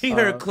sense. He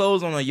heard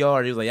clothes on the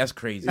yard. He was like, "That's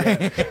crazy."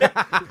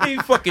 He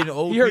fucking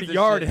old. He heard piece of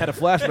yard shit. and had a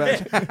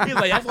flashback. He's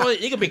like, "That's all.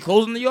 He can be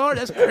clothes in the yard.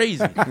 That's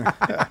crazy."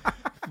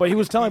 But he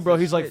was telling, bro,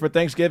 he's like, for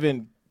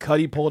Thanksgiving,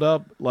 Cuddy pulled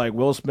up, like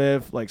Will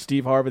Smith, like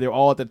Steve Harvey. They were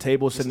all at the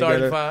table sitting starting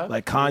together. five?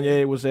 Like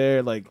Kanye was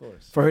there. Like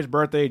for his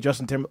birthday,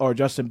 Justin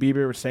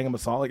Bieber sang him a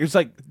song. Like it's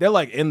like they're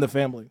like in the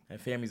family,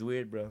 That family's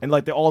weird, bro. and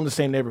like they're all in the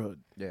same neighborhood.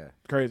 Yeah.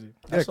 Crazy.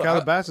 Yeah,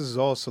 Calabasas is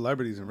all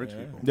celebrities and rich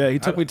people. Yeah, he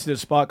took me to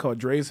this spot called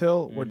Dre's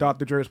Hill, where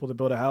Dr. Dre was supposed to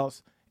build a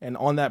house, and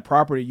on that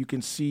property you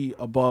can see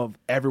above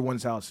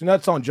everyone's house. You know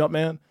that song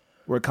Jumpman,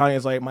 where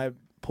Kanye's like, my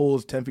pool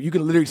is 10 feet. You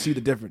can literally see the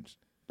difference.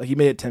 Like he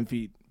made it 10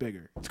 feet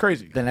bigger. It's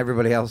crazy. Than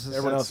everybody else's?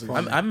 Everyone else is.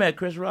 I met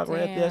Chris Rock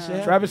right after that shit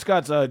happened. Travis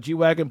Scott's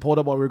G-Wagon pulled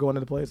up while we were going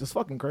to the place. It's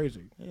fucking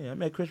crazy. Yeah, I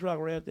met Chris Rock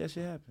right after that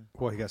shit happened.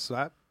 Boy, he got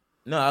slapped.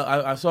 No,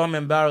 I saw him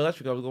in Bowery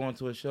Electric. I was going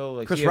to a show.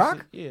 Like Chris TFC.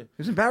 Rock? Yeah. He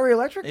was in Bowery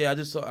Electric? Yeah,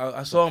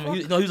 I saw him.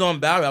 He was on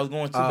Bowery. I was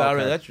going to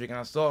Bowery okay. Electric, and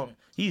I saw him.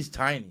 He's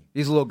tiny.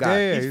 He's a little guy.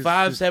 Yeah, He's he's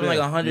 5'7", like big.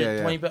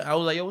 120 pounds. I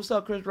was like, "Yo, what's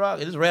up, Chris Rock?"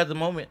 And just right at the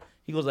moment,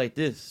 he goes like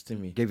this to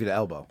me. Gave you the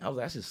elbow. I was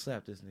like, "I should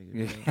slap this nigga."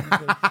 Man.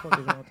 What the fuck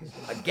is wrong with this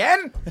nigga?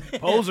 Again?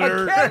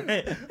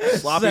 Poser.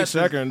 Sloppy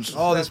seconds.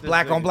 All this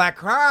black on black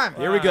crime.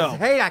 Here we go.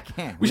 Hey, I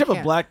can't. We should have a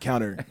can't. black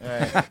counter.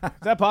 Is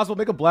that possible?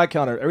 Make a black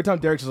counter. Every time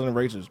Derek says something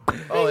racist.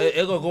 Oh,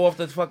 it'll go off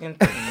the fucking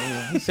thing.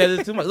 He said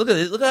it too much. Look at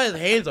it. Look how his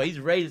hands are. He's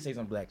ready to say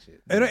some black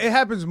shit. It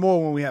happens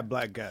more when we have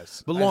black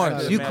guests. But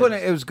Lawrence, I'd you imagine.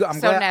 couldn't. It was good.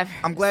 Never.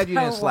 I'm glad you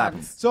didn't So slap him.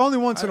 once. So only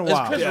once in a It's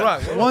while. Chris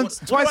Rock. Once,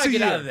 What twice do a I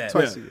get out year. of that?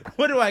 Twice a year.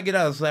 What do I get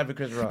out of slapping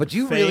Chris Rock? But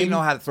you really Fame.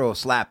 know how to throw a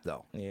slap,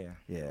 though. yeah,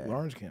 Yeah.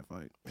 Lawrence can't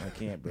fight. I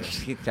can't, bro.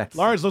 That's-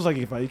 Lawrence looks like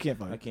he can fight. He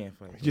can't I fight. can't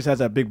fight. He just has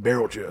that big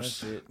barrel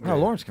chest. That's it. No,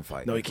 Lawrence can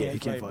fight. No, he can't. He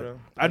Can't can't fight, fight. bro.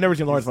 I've never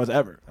seen Lawrence fight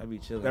ever. I be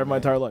chilling. Never my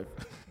entire life.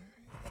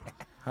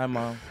 Hi,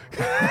 mom.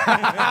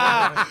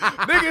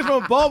 Niggas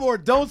from Baltimore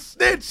don't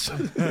snitch.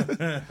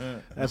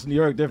 That's New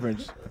York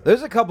difference.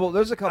 There's a couple.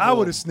 I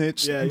would have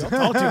snitched. Yeah, y'all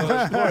talk too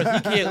much. Lawrence,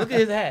 he can't. Look at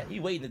his hat. He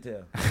waiting to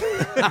tell.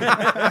 Look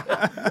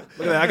at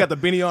that. I got the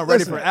beanie on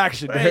ready for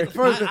action. Hey,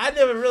 Derek. I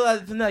never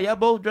realized it tonight. Y'all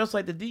both dressed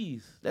like the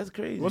D's. That's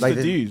crazy. What's like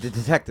the D's? the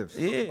detectives.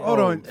 Yeah. Hold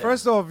on.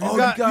 First off,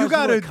 you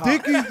got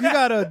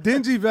a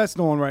dingy vest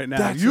on right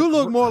now. You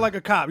look more like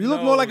a cop. You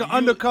look more like an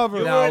undercover.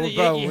 You're wearing the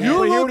Yankee hat. You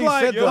But look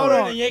like You're hold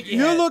wearing on. the Yankee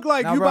You hat. look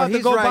like you bro, about to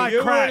he's go right. buy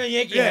You're crack. wearing a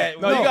Yankee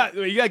hat. No,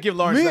 you got to give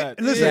Lawrence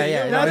that. Listen,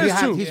 that no, is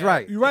true. he's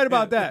right. You're right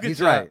about that.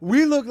 He's right.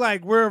 We look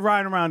like we're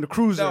riding around the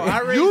cruiser. No,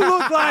 I You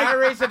look like I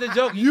already said the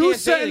joke. you can't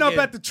say it setting up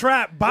again. at the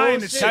trap buying the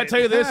Bullshit. Can I shit. tell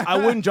you this? I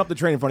wouldn't jump the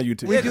train in front of you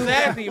two.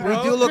 Exactly, We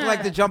bro. do look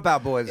like the Jump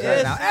Out Boys right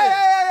Yes. now.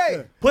 Hey.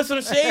 Put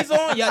some shades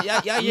on. Y'all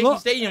Yankee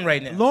Stadium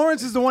right now.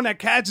 Lawrence is the one that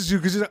catches you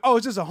because you're like, oh,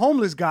 it's just a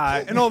homeless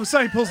guy, and all of a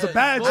sudden he pulls the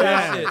badge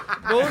out.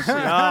 Bullshit.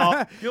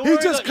 No, You're He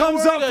just wearing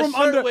comes you're up wearing a from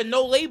shirt under. with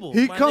no label.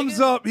 He my comes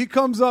nigga. up. He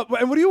comes up.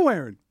 And what are you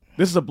wearing?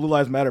 this is a Blue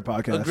Lives Matter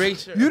podcast. A great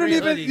shirt. You a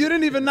great hoodie.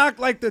 didn't even knock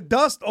like the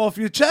dust off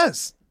your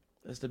chest.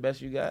 That's the best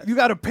you got. You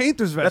got a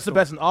painter's vest. That's the on.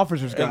 best an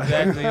officer's got.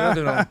 Exactly. Look at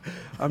them.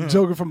 I'm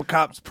joking from a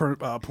cop's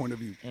point of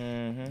view.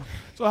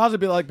 So how's it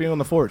be like being on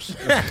the force?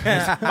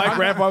 My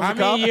grandfather's How a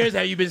cop. many years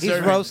have you been He's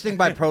serving? roasting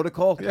by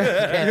protocol. Can't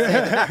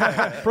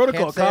say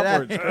Protocol, Can't say cop that.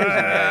 words.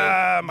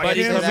 My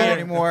Buddy, say cams that on.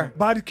 anymore.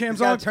 Body cams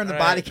You on. gotta turn the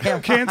body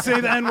cam. Can't say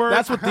the N word.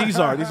 That's what these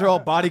are. These are all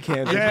body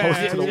cams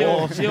posted to the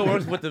wall. Jill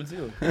works with them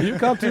too. You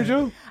cop too,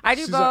 Joe? I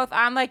do both.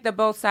 I'm like the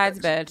both sides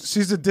bitch.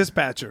 She's a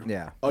dispatcher.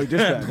 Yeah. Oh, you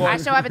dispatch. I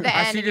show up at the I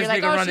end see and you're this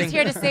like, nigga oh, running. she's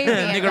here to save me.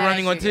 and Nigga then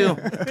running on she- two.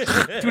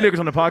 Two niggas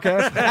on the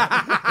podcast.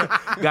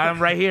 Got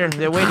him right here.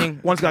 They're waiting.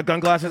 One's got gun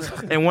glasses,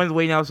 And one's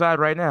waiting outside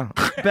right now.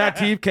 bad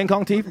teeth, King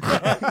Kong teeth.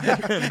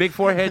 Big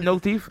forehead, no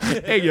teeth.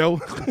 Hey, yo.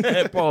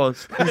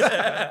 Pause.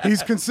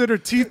 He's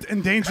considered teeth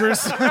and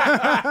dangerous. Teeth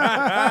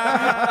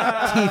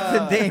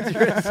and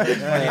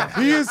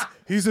dangerous.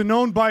 He's a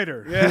known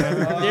biter.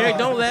 Derek,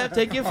 don't laugh.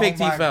 Take your fake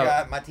Oh my teeth out.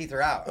 God, my teeth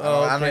are out.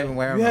 Oh, I don't okay. even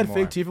wear them You had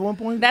anymore. fake teeth at one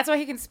point? That's why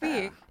he can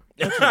speak.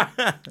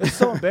 It's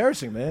so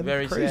embarrassing, man.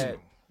 Very Crazy. sad.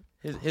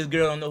 His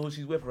girl don't know who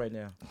she's with right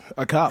now.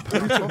 A cop.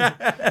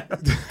 To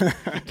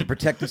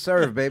protect and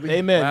serve, baby.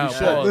 Amen. Wow, You should.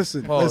 pause,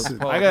 Listen, pause, listen.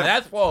 pause. I got-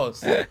 That's false.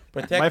 Protect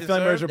My and family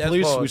members serve, are that's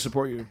police. We false.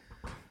 support you.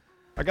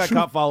 I got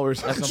cop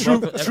followers. That's, True-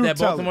 that's true that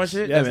Baltimore tellers.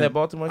 shit? Yeah, That's man. that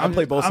Baltimore shit? I'm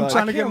playing both I'm sides.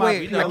 trying to I get can't my.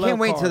 wait. I my can't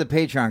wait card. to the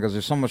Patreon because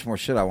there's so much more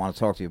shit I want to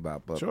talk to you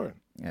about. But Sure.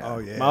 yeah. Oh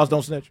yeah. Miles,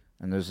 don't snitch.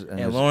 And And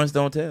there's Lawrence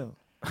don't tell.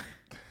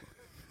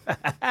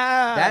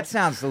 that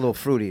sounds a little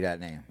fruity. That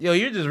name. Yo,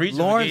 you're just reaching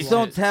Lawrence for gay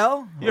don't shit.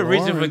 tell. You're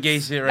reaching for gay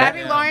shit right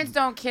That'd be now. Lawrence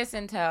don't kiss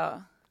and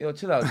tell. Yo,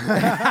 chill out, Jill. Chill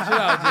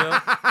out, Jill.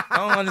 I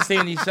don't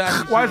understand these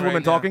shots. Why is right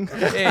women now. talking?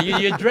 Yeah,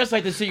 you're dressed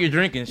like the shit you're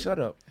drinking. Shut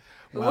up.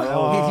 He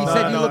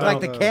said you no, look no,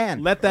 like the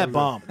can. Let that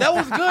bomb. That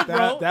was good,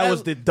 bro. That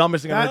was the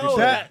dumbest thing I've ever No, seen.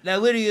 that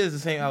literally is the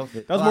same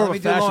outfit. That was Well, more let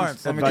of me a do fashion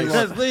Lawrence. Let me do advice.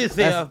 Lawrence. That's literally the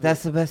same outfit.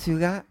 That's the best you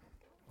got.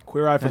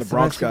 Queer eye from the That's the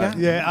Bronx best you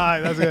guy. got? Yeah, all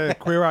right, that's a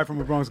queer eye from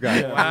a Bronx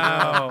guy.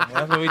 Wow,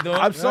 that's what we doing.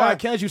 I'm sorry, I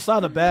can't. You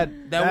sound a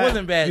bad. That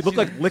wasn't bad. You look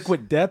like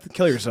liquid death.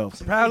 Kill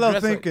yourself. Parallel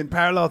dress like- thinking.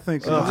 Parallel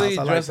thinking. Really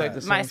I like dressed that. like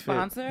the same My fit.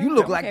 sponsor. You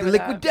look I'm like okay the with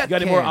liquid that. death You got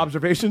any can. more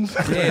observations?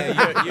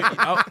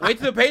 Yeah, wait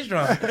till the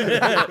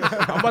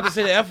Patreon. I'm about to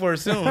say the F word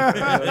soon.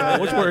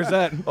 Which word is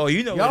that? Oh,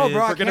 you know Yo, what it is.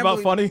 bro, I Forget can't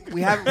about believe funny?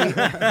 We haven't.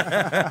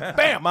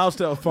 Bam, Miles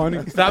tell.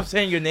 Funny. Stop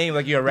saying your name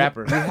like you're a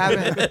rapper.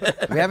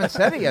 We haven't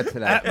said it yet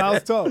today. At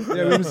Miles Talk.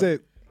 Yeah, we didn't say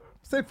it.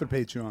 Say it for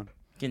Patreon.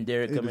 Can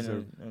Derek come in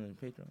deserve on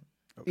the Patreon?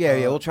 Yeah,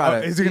 we'll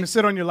try to. Is he gonna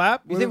sit on your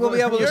lap? You think we'll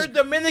be able You're to?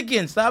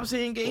 Dominican. Stop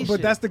saying gay But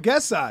shit. that's the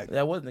guest side.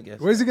 That wasn't the guess.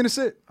 Where's he gonna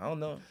sit? I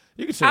don't know.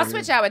 You can say I'll it.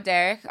 switch out with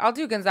Derek. I'll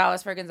do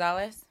Gonzalez for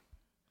Gonzalez.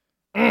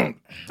 I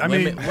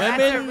mean,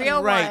 That's a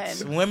real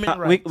rights. one. Women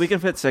rights. We can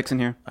fit 6 in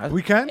here.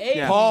 we can. Hey,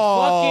 Yeah.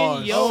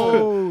 fucking yo.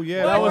 Oh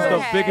yeah, That was the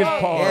Jorge. biggest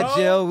pause. Yeah,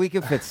 Jill, we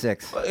can fit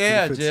 6.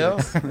 Yeah, Jill.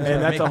 And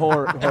that's a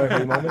horror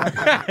moment.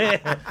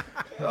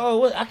 Oh,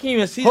 what? I can't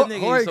even see the nigga.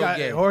 Jorge He's so got.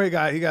 gay. Jorge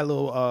got. He got a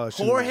little.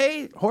 shoe.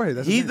 Jorge? Jorge.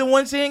 That's his He's name. the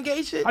one saying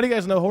gay shit? How do you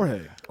guys know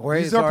Jorge?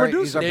 He's our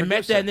producer. They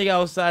met that nigga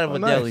outside of a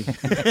nice.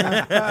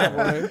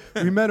 deli.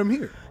 We met him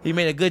here. He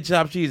made a good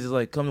chopped cheese. It's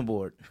like, come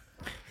aboard.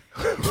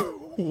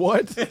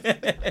 What?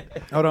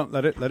 Hold on.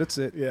 Let it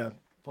sit. Yeah.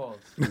 Pause.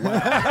 There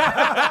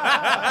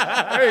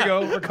you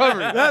go.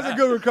 Recovery. That's a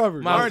good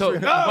recovery.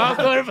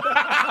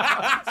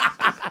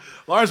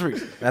 Lars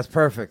Reese. That's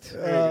perfect.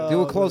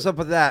 Do a close up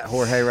of that,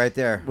 Jorge, right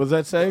there. What does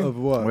that say? Of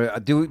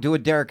what? Do a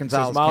Derek Says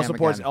Gonzalez. Miles cam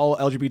supports again. all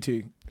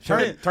LGBT.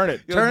 Turn it. Turn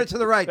it. Turn it to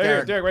the right,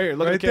 There, Derek. Derek, right here.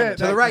 Look Right at the camera. there.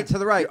 To the right, to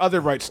the right. Your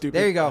other right, stupid.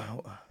 There you go.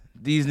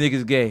 These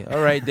niggas gay.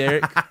 All right,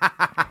 Derek.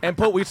 And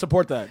we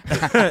support that.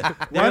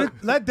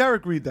 Let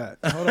Derek read that.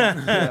 Hold on.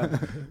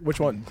 Which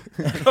one?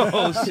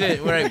 Oh,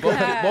 shit. Right. Both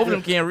of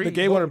them can't read. The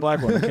gay one or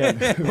black one? I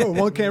can't.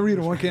 One can't read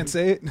and one can't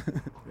say it.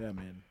 Yeah,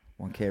 man.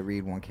 One can't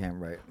read, one can't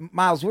write.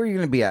 Miles, where are you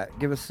going to be at?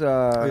 Give us.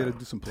 I gotta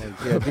do some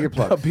plugs. Yeah, do your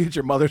I'll plugs. be at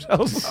your mother's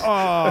house.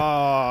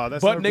 Oh,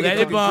 that's Butt never been naked Let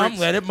it done. bomb.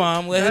 Let it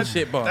bomb. Let his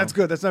shit bomb. That's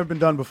good. That's never been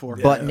done before.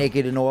 Butt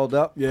naked and oiled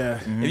up. Yeah.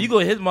 If you go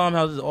to his mom's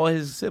house, it's all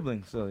his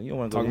siblings. So you don't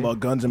want to go Talking there. about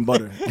guns and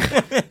butter.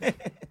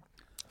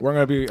 We're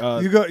going to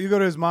be. You go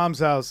to his mom's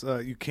house.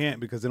 You can't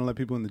because they don't let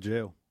people in the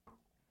jail.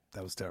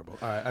 That was terrible.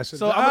 All right, I should.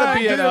 So I'm going to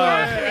be at.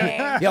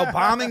 Happening. Yo,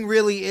 bombing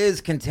really is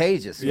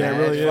contagious. Yeah, man.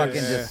 it really It's is.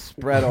 fucking just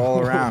spread all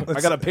around.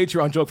 I got a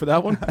Patreon joke for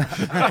that one.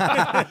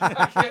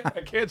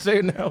 I can't say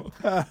it now.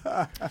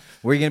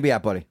 Where are you going to be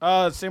at, buddy?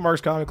 St.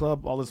 Mark's Comedy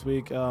Club all this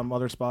week.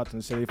 Other spots in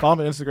the city. Follow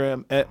me on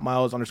Instagram at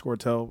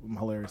Myles_Toe. I'm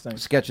hilarious.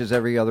 Thanks. Sketches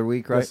every other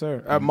week, right? Yes,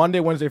 sir.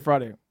 Monday, Wednesday,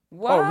 Friday.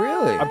 What? Oh,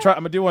 really? I'm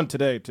gonna do one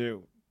today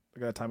too. I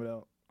gotta time it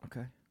out.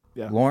 Okay.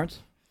 Yeah. Lawrence?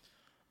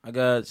 I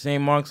got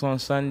St. Mark's on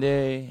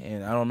Sunday,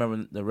 and I don't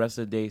remember the rest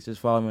of the dates. Just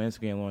follow me on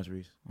Instagram, Lawrence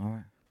Reese. All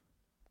right.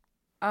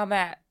 I'm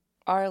at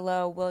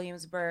Arlo,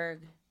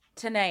 Williamsburg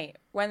tonight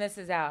when this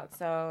is out.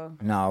 So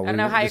No, I don't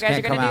know how you guys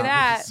are going to do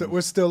that. So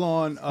we're still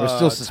on. We're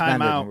still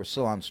suspended. timeout. We're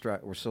still on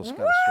strike. We're still got a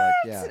strike. What?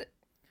 Yeah.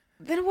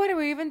 Then what are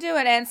we even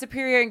doing? And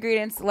Superior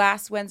Ingredients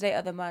last Wednesday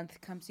of the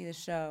month. Come see the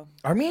show.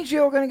 Are me and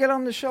Gio going to get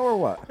on the show or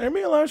what? Hey,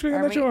 me and Lawrence, we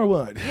gonna let you or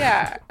what?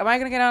 Yeah. Am I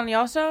going to get on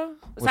y'all show?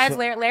 Besides, so-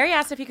 Larry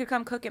asked if he could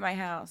come cook at my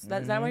house. Is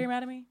that why you're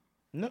mad at me?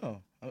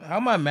 No. How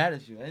am I mad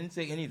at you? I didn't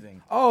say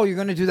anything. Oh, you're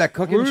going to do that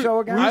cooking show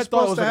again? We're I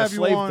thought it was supposed to like a have you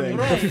slave on thing.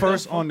 the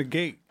first on the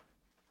gate.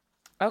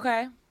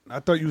 Okay. I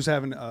thought you was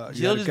having you Jill had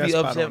a just guest be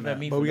spot upset on at that,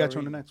 me but for we no got you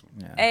on the reason. next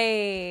one.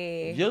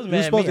 Hey. Jill's You mad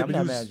was at supposed me. to, I'm but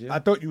not you mad was, at you. I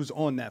thought you was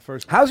on that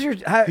first. How's your...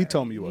 He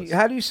told me you was.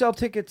 How do you sell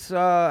tickets?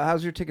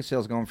 How's your ticket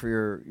sales going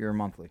for your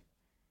monthly?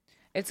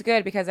 It's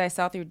good because I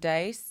sell through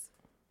Dice.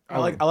 I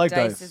like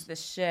Dice. Is the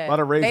shit. A lot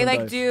of raisin They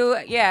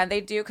Dice.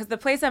 they do because the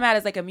place I'm at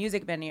is like a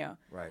music venue,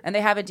 Right. and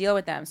they have a deal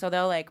with them, so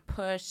they'll like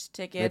push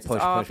tickets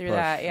all through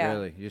that. Yeah,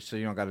 Really? So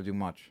you don't got to do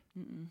much.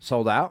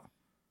 Sold out?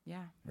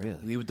 yeah, Really?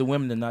 Leave it to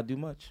women to not do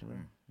much.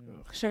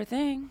 sure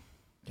thing.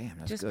 Damn,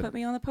 that's Just good. put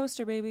me on the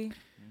poster, baby.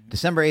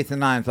 December 8th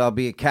and 9th, I'll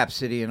be at Cap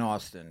City in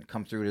Austin.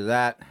 Come through to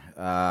that.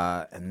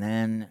 And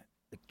then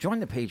join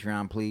the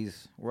Patreon,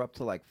 please. We're up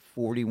to like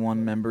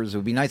 41 members. It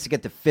would be nice to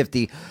get to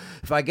 50.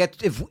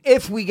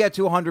 If we get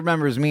to 100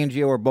 members, me and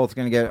Gio are both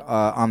going to get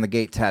on the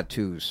gate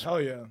tattoos. Oh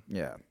yeah.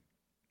 Yeah.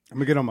 I'm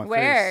gonna get on my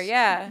Where? face.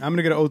 Yeah. I'm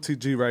gonna get an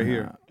OTG right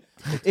here.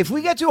 If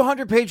we get to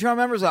 100 Patreon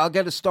members, I'll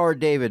get a Star of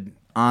David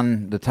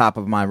on the top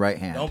of my right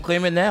hand. Don't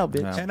claim it now,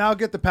 bitch. Yeah. And I'll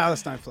get the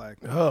Palestine flag.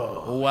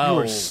 Oh Wow. You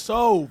were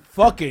so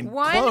fucking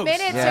 1 close.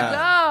 minute Yeah. to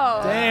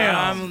go. Damn,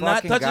 I'm not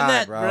fucking touching God,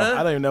 that, bro. bro.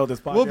 I don't even know what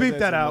this podcast We'll beep is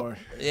that anymore. out.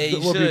 Yeah, you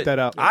We'll should. beep that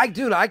out.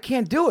 I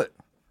can't do it.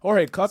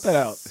 Jorge, cut that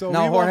out. So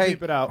No, we won't Jorge.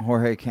 beep it out.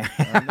 Jorge can't.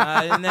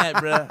 Nah, in that,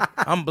 bro.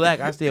 I'm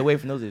black. I stay away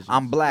from those issues.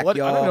 I'm black, What? I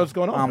y'all. don't know what's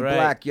going on. I'm Right.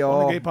 black,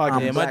 y'all. On the gay podcast.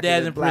 I'm Yeah, my blacker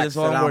dad's than in prison, black, that's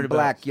all I'm said worried I'm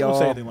black, about. y'all. Don't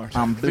say anything, Lawrence.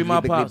 I'm Free my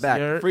bigly pops, back.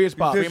 you heard? Free as You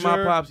possible. did Free my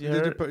your- pops, you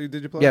did heard?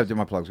 did you plug? Yeah, do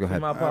my plugs. Go ahead.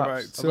 Free my pops. right, I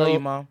love so- you,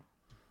 mom.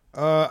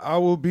 I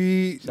will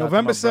be Shout out to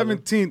November my brother.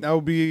 17th. I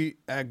will be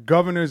at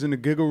Governor's in the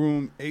Giggle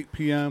Room, 8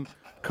 p.m.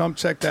 Come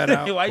check that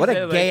out. Why you What say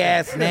it a like gay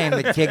that? ass name,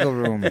 the Giggle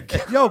Room.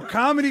 Yo,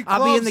 comedy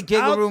clubs. I'll be in the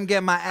Giggle out- Room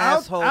getting my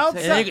asshole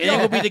outside- taken. And it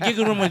ain't gonna be the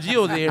giggle room with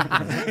Gio there.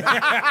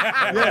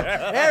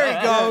 There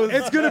he goes.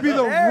 It's gonna be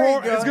the There he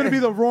roar, goes. It's gonna be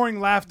the roaring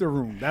laughter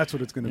room. That's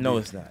what it's gonna be. No,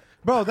 it's not.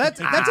 Bro, that's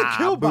a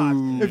kill box.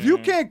 If you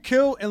can't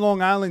kill in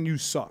Long Island, you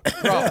suck.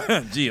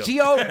 Gio.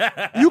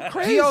 Gio, You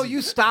crazy? Gio,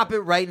 you stop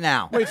it right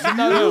now. Wait, so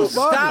no.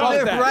 Stop Fuck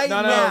it that. right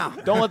no, now.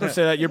 Don't let them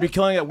say that. You'll be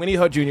killing at Winnie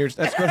Hood Junior's.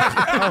 That's good.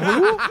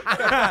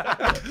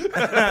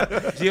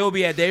 Gio will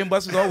be at Dave and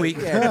Buster's all week.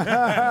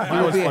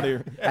 Mine was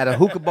funnier. At a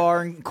hookah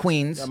bar in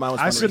Queens. Yeah, mine was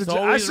I funnier. should It's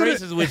have. always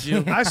racist with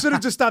you. I should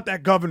have just stopped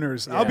at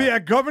Governor's. I'll be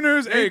at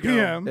Governor's 8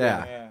 p.m.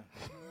 Yeah.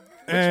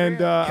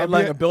 And I'll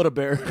Headline be, a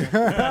Build-A-Bear.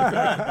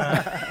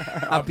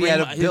 I'll be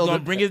at a He's gonna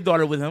building. bring his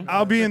daughter with him.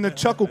 I'll be in the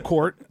Chuckle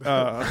Court.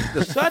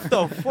 Shut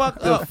the fuck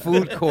The up.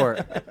 food court.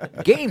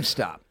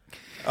 GameStop.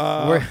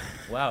 We're-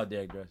 Wow,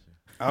 Derek Dresser.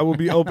 I will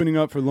be opening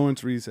up for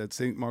Lawrence Reese at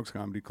St. Mark's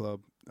Comedy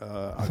Club.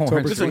 October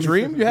Is this a 25th.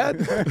 dream you had?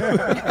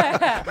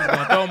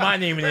 Gonna throw my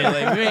name in there.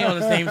 Like we ain't on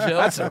the same show.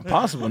 That's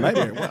impossible.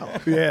 Nightmare. Wow.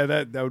 Yeah,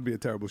 that would be a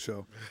terrible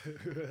show.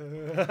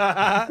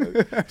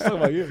 Talking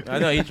about you. I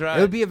know he it tried.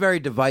 would be a very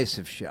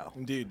divisive show.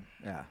 Indeed.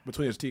 Yeah.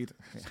 Between his teeth.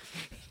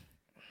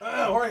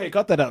 Jorge,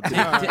 cut that out. Too.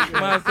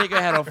 Miles, take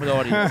your hat off for the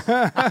audience.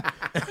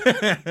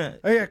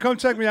 Hey, yeah, come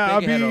check me out.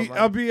 Take your head off,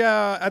 I'll be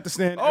at the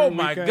stand. Oh every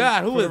my weekend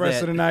God, who for is the rest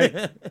that? of the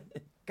night?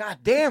 God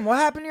damn, what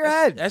happened to your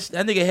head? That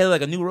nigga headed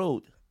like a new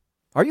road.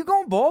 Are you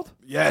going bald?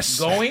 Yes.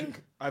 Going?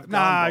 I've Nah,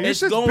 gone you bald. It's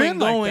just going, been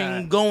like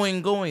going,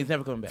 that. going. It's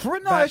never coming back. For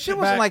no, Back that to shit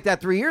wasn't back. like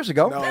that 3 years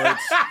ago. No,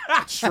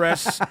 it's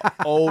stress,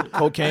 old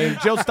cocaine.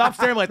 Joe, stop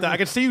staring like that. I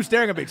can see you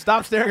staring at me.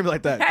 Stop staring at me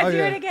like that. I do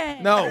yeah. it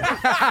again. No.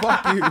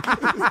 Fuck you.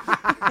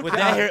 With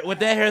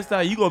that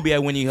hairstyle, you gonna be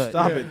at Winnie Hut.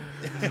 Stop it.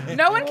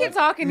 No one can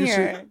talk in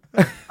here.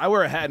 I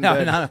wear a hat in No,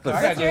 bed. none of us.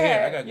 I got good Your hair.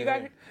 hair. I got You good got.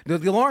 hair.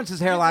 The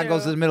Lawrence's hairline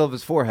goes to the middle of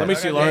his forehead. Let me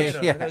see, I got Lawrence.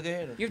 good Yeah. hair. I got good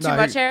hair. You have too Nah,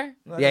 much he- hair?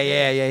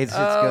 Yeah. It's Oh,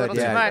 a good. little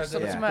too Yeah. much. A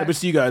little Yeah. too Let me much.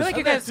 see you I feel guys. like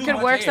you I got guys too could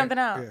much work hair. something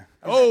out.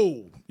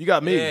 Oh, you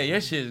got me. Yeah,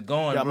 your shit is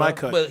going, Got bro. my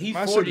cut. But he's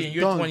My 40 shit and is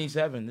you're done.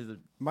 27. This is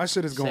My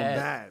shit is going Sad.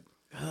 bad.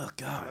 Oh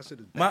God. My shit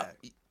is my, bad.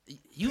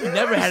 you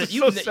never had This is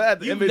you so sad,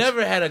 the you image.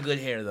 never had a good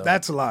hair though.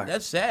 That's a lie.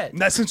 That's sad.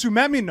 That since you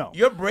met me, no.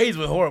 Your braids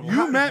were horrible.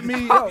 You met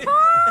me.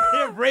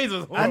 Your braids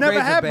was horrible. I never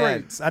braids are had bad.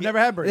 braids. I never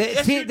had braids.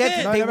 Yes, See, you that's,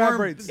 did. No, I they never had weren't.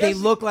 braids. They Yes.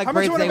 look like How much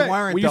braids. you wanna They bet?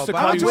 weren't. We used to though,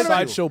 call but you I'm with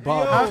Sideshow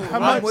Bob. How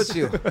I'm much? with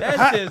you.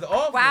 That shit is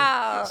awful. Wow.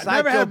 I never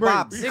Sideshow had braids.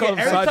 Bob. You call him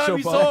Every time Sideshow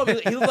we Bob. saw him,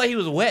 he looked like he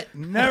was wet.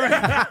 Never.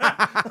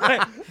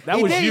 That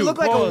He was did. you. He looked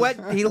like a Pause.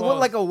 wet. He looked Pause.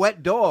 like a wet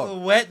A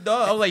dog. wet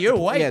dog. I was like, you're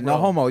white. Yeah, no bro.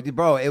 homo,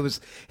 bro. It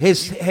was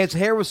his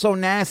hair was so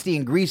nasty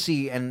and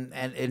greasy and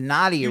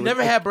knotty. You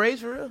never had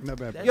braids for real?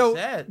 Never had That's braids. Yo,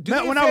 sad. do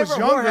Not me a when I was favor,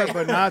 younger, Jorge.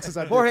 but not since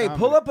I did Jorge, comedy.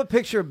 pull up a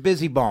picture of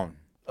Busy Bone.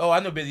 Oh, I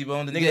know Busy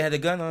Bone. The nigga that had the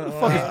gun on. What the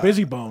fuck is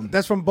Busy Bone?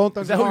 That's from Bone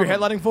Thugs. Is that who you're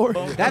headlining for?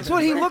 That's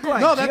what he looked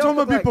like. No, that's when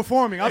we'll be like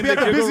performing. I'll be at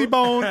the Busy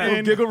Bone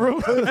in Giggle Room.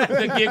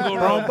 The Giggle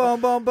Room. boom,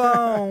 boom,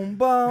 boom,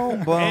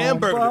 boom, boom,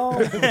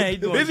 Hamburger. He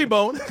doing Busy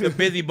Bone. The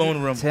Busy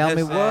Bone Room. Tell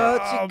me That's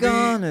what you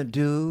gonna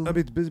do. I'll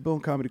be at the Busy Bone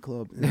Comedy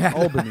Club in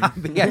Albany.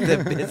 Be at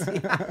the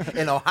Busy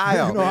in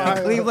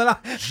Ohio, Cleveland.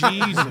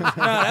 Jesus.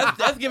 Nah,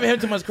 that's giving him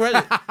too much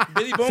credit.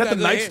 Busy Bone Is that got the good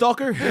Night hair.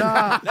 Stalker?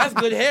 That's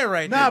good hair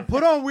right Nah, there.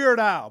 put on Weird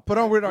Al. Put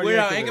on Weird Al. Weird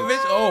Al Yankovic?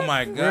 Oh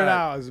my God. Weird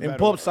Al is And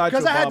pull up Sideshow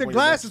because I had Bob the when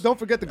glasses. Don't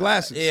forget the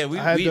glasses. Yeah, we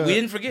I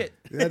didn't forget.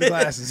 had the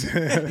glasses.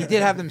 He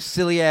did have them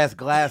silly ass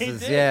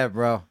glasses. He did. Yeah,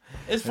 bro.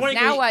 It's funny.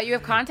 Now what? You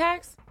have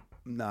contacts?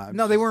 Nah,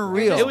 No, they weren't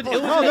real. It was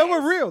no, they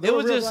were real. They It were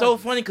was real just so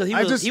glasses. funny because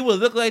I he would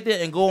look like that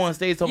and go on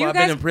stage talking You about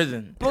being guys in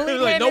prison. Bullied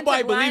Like, him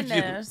nobody into believes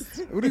you.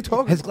 blindness. What are you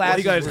talking His about? glasses.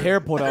 He got his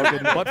hair pulled out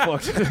getting butt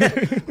fucked.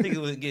 Nigga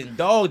was getting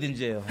dogged in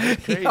jail.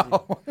 That's crazy.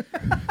 Looking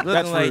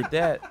That's like rude.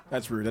 that.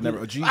 That's rude. I never.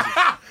 Oh, Jesus.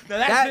 No,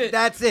 that's it.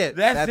 That's it.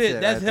 That's it.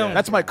 That's him.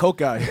 That's my coke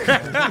guy.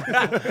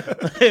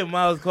 Hey,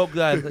 Myles Cope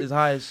guy is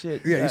high as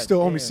shit. Yeah, you God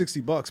still owe me damn.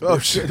 $60. Oh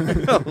bitch. shit.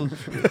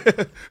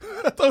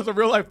 I thought it was a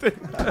real life thing.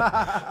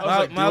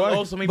 Myles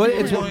owes so many But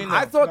people it's, $1 million.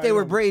 I thought they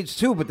were braids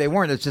too, but they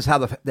weren't. It's just how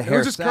the hair.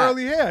 was just sat.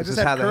 curly hair. It's Just just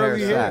had how the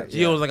curly hair. sat.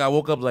 Gio was like, I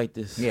woke up like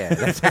this. Yeah,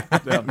 that's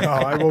No,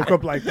 I woke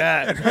up like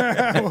that.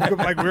 I woke up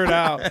like Weird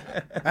Al.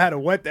 I had to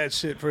wet that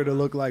shit for it to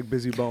look like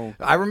Busy Bone.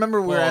 I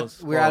remember we were at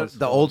Pause.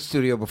 the old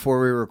studio before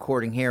we were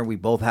recording here. We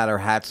both had our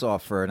hats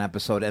off for an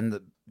episode, and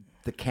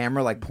the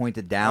camera like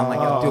pointed down.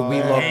 Like, dude, we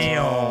looked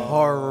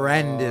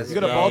horrendous. You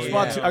got a bald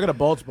spot Yeah. too? I got a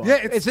bald spot. Yeah,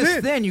 It's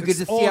just thin. You could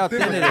just see how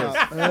thin it is.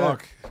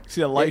 Fuck.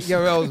 See the lights?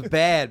 Yo, it was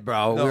bad,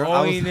 bro. The We were- I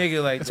only was-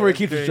 nigga like That's where he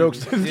keeps his jokes.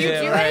 Did you do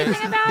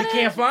anything about He it?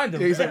 can't find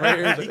him. Yeah, he's like right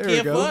here. He There we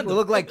can't go. find They him.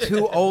 look like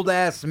two old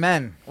ass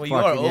men. Well, you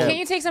are Fucking, old. yeah. Can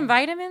you take some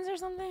vitamins or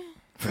something?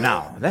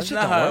 No, that shit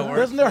not don't how it work. works.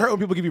 Doesn't that hurt when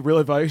people give you real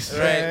advice? Right.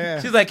 Yeah.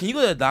 She's like, can you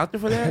go to the doctor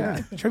for that?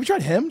 Have you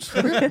tried Hims?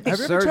 Have you ever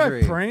Surgery.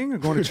 tried praying or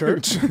going to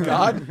church?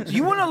 God.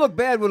 You want to look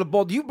bad with a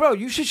bald?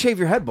 You should shave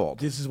your head bald.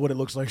 This is what it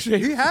looks like.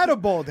 He had a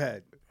bald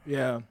head.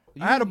 Yeah.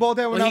 I had a bald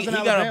head when Well, I he was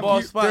in got a Alabama.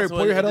 bald spot, Derek, so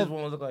pull your it head just up.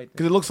 won't look like that.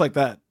 Because it looks like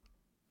that.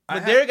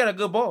 But Derek got a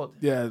good bald.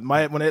 Yeah.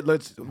 When it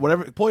lets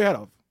whatever. Pull your head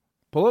off.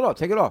 Pull it off.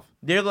 Take it off.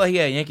 Derek look like he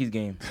had a Yankees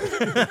game.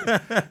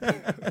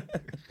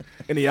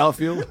 In the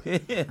outfield.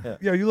 Yeah.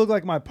 Yo, you look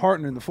like my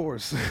partner in the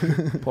force.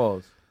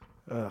 Pause.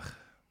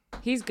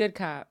 He's good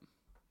cop.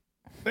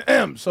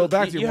 So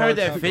back to You your heard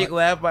marks. that fake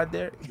laugh by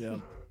Derek? Yeah.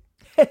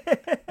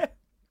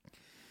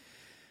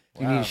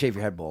 You need to shave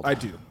your head bald. I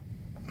do.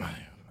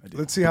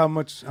 Let's see how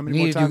many You more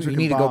need to, times do, we you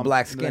can need to go bomb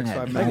black in the next skinhead.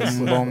 5 minutes.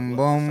 Boom,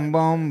 boom,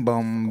 boom,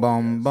 boom,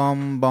 boom,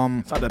 boom, boom.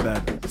 It's not that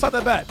bad. It's not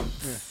that bad.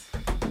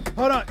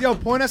 Hold on. Yo,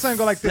 point at something and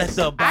go like Let this.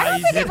 the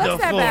bodies think it hit the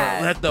looks that floor.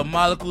 bad. Let the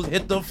molecules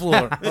hit the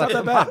floor. It's not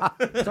that bad.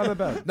 It's not that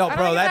bad. No, I don't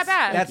bro, think that's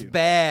that bad. that's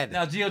bad.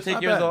 Now, Gio, take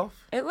Not yours bad.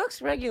 off. It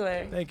looks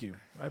regular. Thank you.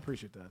 I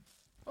appreciate that.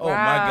 Oh,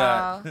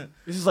 Wow. my God.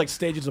 This is like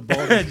stages of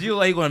baldness. Gio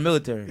like he going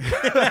military.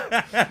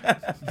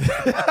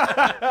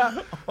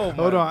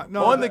 Hold on.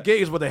 No, On the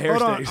gate is where the hair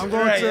hold on. stays. I'm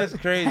going Right, to. that's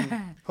crazy.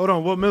 Hold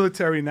on. What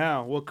military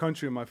now? What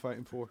country am I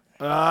fighting for?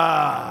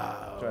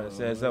 Try to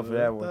set us up for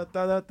that one.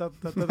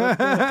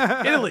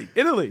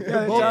 Italy.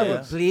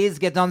 Yeah. Please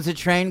get on the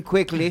train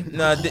quickly.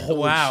 No,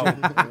 wow.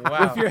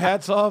 Wow. With your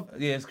hats off,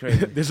 Yeah, it's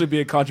crazy. this would be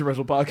a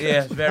controversial podcast.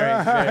 Yeah, it's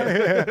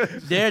very.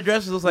 Their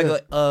dresses looks like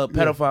a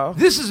pedophile.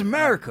 This is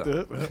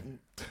America.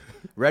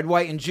 Red,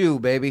 white, and Jew,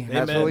 baby.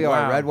 That's Amen. what we are.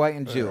 Wow. Red, white,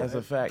 and Jew. That's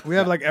a fact. We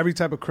have like every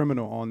type of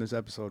criminal on this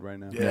episode right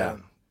now. Yeah.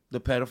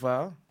 The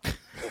pedophile.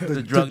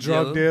 The drug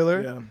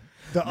dealer. Yeah.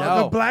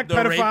 The black The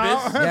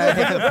pedophile.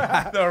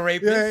 rapist. The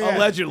rapist. Yeah, yeah.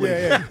 Allegedly.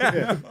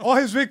 Yeah. All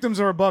his victims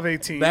are above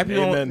 18. Black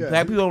people, Amen.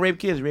 black people don't rape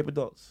kids, rape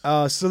adults.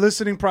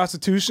 Soliciting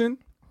prostitution.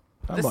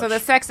 So the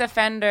sex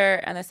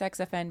offender and the sex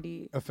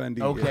offendee.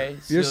 Offending. Okay.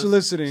 You're so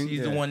soliciting.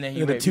 She's the one that he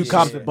And the raped. two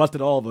cops that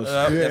busted all of us.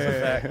 That's a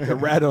fact. The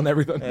rat on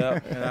everything. Yeah,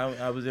 and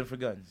I was in for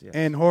guns. Yeah.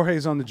 And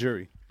Jorge's on the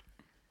jury.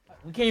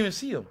 We can't even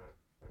see him.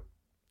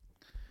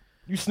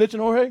 You snitching,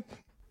 Jorge?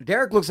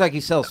 Derek looks like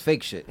he sells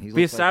fake shit. He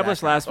We looks like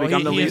established that. last week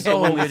I'm the He's lead. in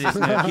Soho with it.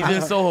 Snap. He's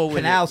in Soho with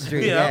Canal it.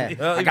 Street, Yeah, yeah.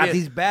 yeah, I got yeah.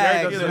 these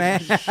bags, Very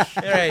man.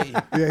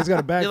 Right. Yeah, he's got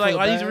a bag. You're like, full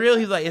are of these bags. real?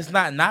 He's like, it's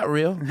not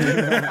real.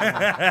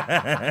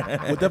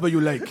 Whatever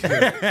you like.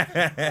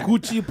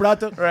 Gucci,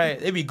 Prada, Right.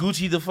 They be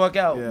Gucci the fuck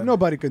out. Yeah.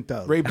 Nobody can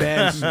tell. Ray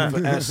Bans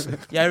with S.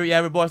 You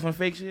ever bought some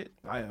fake shit?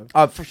 I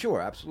have. For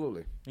sure,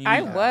 absolutely.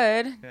 I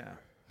would.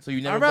 So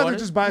you never I'd rather bought it?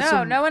 just buy No,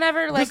 some. no one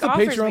ever like the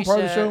offers Patreon me part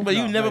of the shit. show? But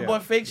you No, never not bought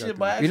yet. fake shit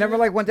by You accident? never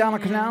like went down a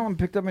canal and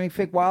picked up any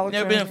fake wallets?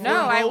 Never or been anything? No,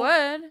 I Road?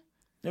 would.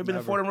 Never been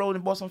to Fordham Road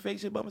and bought some fake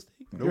shit by mistake?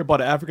 You ever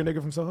bought an African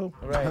nigga from Soho?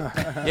 Right.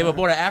 You ever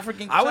bought an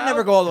African I would child?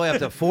 never go all the way up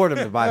to Fordham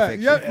to buy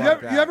fake You shit.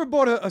 ever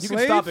bought a can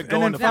slave stop it and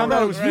going then to found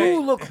out it was Right.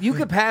 you? You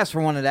could pass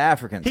for one of the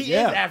Africans. He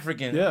Yeah. is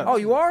African. Yeah. Oh,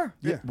 you are?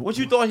 Yeah. What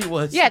you thought he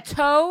was? Yeah,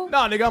 toe.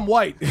 Nah, nigga, I'm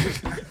white.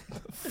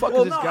 fuck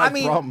is this guy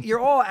from? You're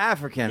all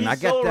African. I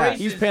get that.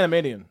 He's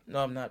Panamanian. No,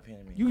 I'm not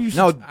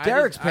Panamanian.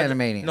 Derek's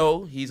Panamanian.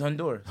 No, he's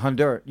Honduras.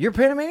 Honduras. You're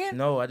Panamanian?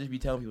 No, I just be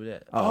telling people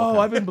that. Oh,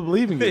 I've been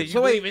believing it. You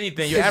believe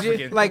anything? You're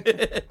African.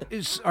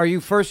 Are you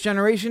first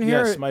generation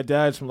here? Yes, my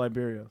dad's from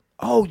Liberia.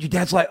 Oh, your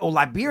dad's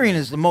Liberian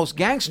is the most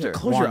gangster. Yeah,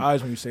 close your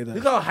eyes when you say that.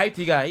 Look how hyped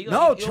he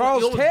got.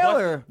 Charles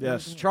Taylor.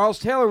 Yes. Charles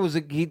Taylor was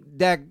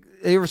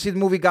you ever see the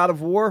movie God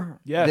of War?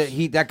 Yes.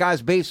 That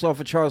guy's based off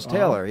of Charles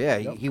Taylor. Yeah,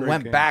 he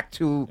went back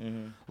to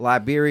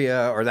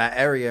Liberia or that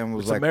area and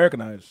was it's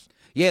Americanized.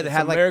 Yeah, they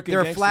had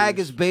their flag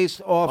is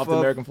based off the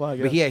American flag.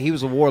 Yeah. But yeah, he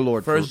was a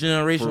warlord. First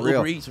generation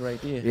Uber Eats right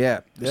there. Yeah.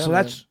 So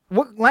that's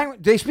what language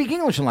they speak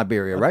English in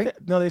Liberia, right?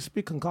 No, they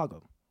speak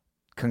Concago.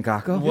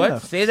 Concago? What? Yeah.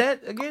 Say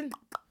that again?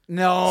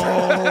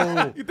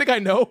 No. You think I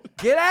know?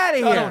 Get out of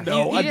here. I don't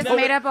know. You just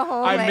made up a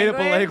whole language? I made up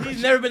a language.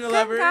 He's never been to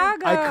Liberia.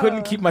 I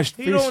couldn't keep my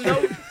He don't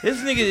know. This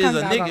nigga is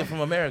a nigga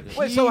from America.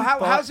 Wait, so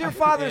how's your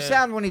father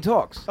sound when he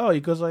talks? Oh, he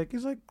goes like, You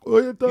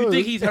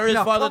think he's heard his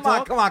father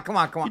talk? Come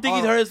on. You think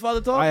he's heard his father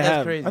talk? I That's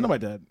have. crazy. I know my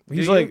dad.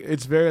 He's like,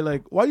 it's very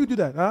like, why you do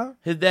that, huh?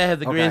 His dad has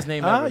the greatest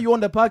name Huh? ever. You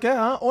on the podcast,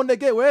 huh? On the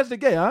gate. Where's the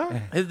gate, huh?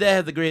 His dad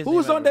has the greatest name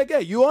Who's on the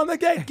gate? You on the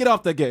gate? Get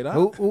off the gate, huh?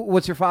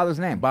 What's your father's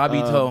name? Bobby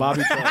Toe.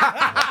 Bobby Toe.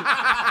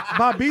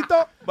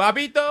 Babito?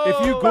 Babito.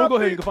 If you Google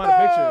him, you can find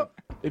a picture.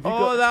 If you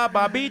Hola,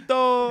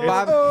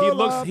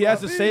 Babito. He has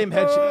the same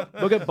head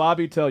shape. Look at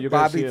Bobby Toe. You're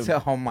going to see him.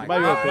 Toe. Oh my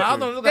God. I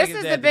don't look This like his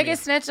is dad the to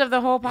biggest snitch of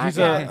the whole podcast.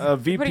 He's a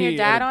VP Putting your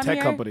dad at a on tech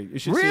here? company. You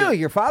should see Really? it.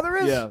 Your father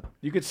is? Yeah.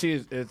 You could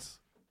see it's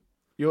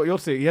you'll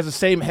see. He has the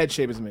same head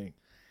shape as me.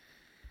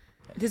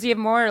 Does he have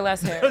more or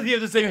less hair? Does he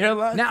have the same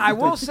hairline? Now I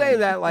will say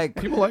that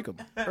People like him.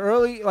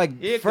 early 'cause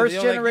first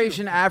they don't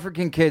generation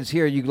African kids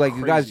here, you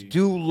guys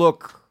do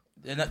look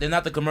They're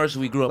not the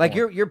commercial we grew up like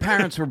on. your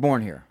parents were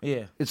born here.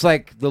 Yeah. It's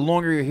like the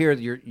longer you're here,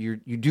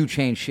 you do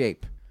change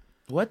shape.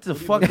 What the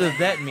fuck does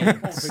that mean?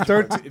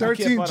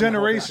 13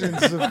 generations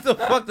What the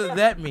fuck does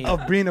that mean?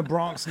 of being a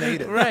Bronx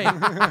native. Right.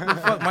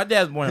 Fuck, my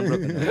dad's born in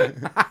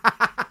Brooklyn.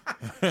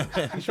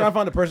 He's trying to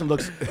find a person who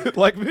looks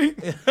like me.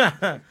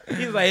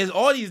 He's like,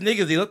 all these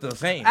niggas, they look the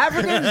same.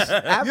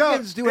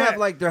 Africans do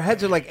have their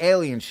heads are like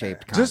alien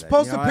shaped. Just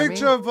post a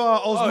picture of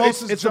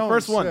Osmosis It's Jones. the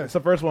first one. Yeah. It's the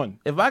first one.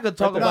 If I could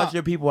talk about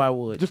your people, I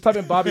would. Just type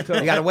in Bobby Toe.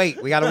 We gotta wait.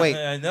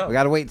 I know. We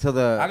gotta wait until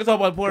the. I can talk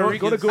about Puerto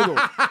Rico. Go to Google.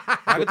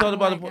 I can talk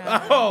about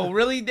the. Oh,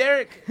 really,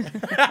 Derek?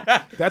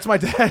 That's my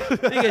dad.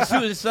 Nigga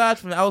shooting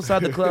shots from outside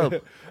the club.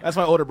 That's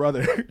my older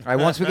brother. All right,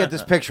 once we get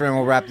this picture and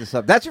we'll wrap this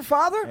up. That's your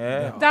father?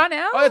 Yeah.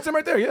 Donnell? Oh, it's him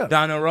right there. Yeah.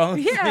 Donald Rowan.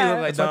 Yeah. He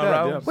look like That's my Donald dad,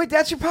 Rowan. yeah. Wait,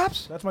 that's your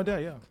pops? That's my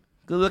dad. Yeah.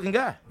 Good looking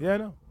guy. Yeah, I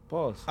know.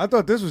 Pause. I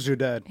thought this was your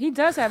dad. He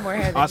does have more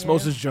hair than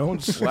Osmosis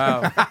Jones.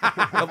 Wow.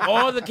 Of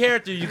all the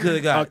characters you could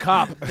have got, A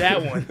cop.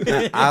 that one.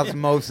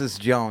 Osmosis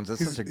Jones.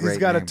 That's such a great He's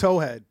got name. a toe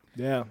head.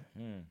 Yeah.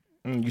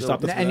 You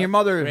stopped this. And your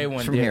mother Great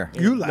one, from Derek.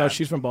 here. You No, laugh.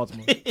 she's from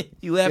Baltimore.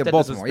 You laughed Yeah, at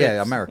Baltimore. the Yeah,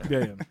 suspense. America.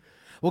 Yeah.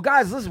 Well,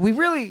 guys,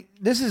 listen.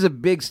 This is a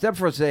big step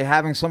for us today,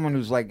 having someone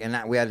who's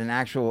we had an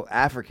actual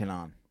African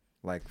on,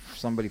 like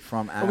somebody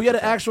from Africa. We had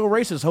an actual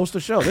racist host the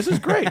show. This is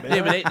great. Man.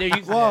 Yeah, but they're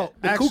used to Well,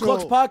 that. The Ku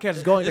Klux Podcast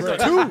is going great.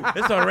 It's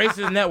a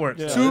racist network.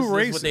 So Two this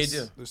races. is what they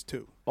do. There's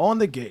two. On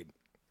the gate.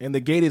 And the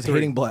gate is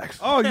hating blacks.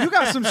 Oh, you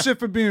got some shit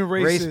for being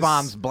racist. Race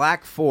bombs,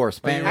 black force,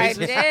 Spanish. I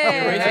racist? did.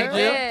 racist, I Jill?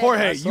 did.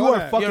 Jorge, you are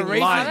that. fucking You're racist,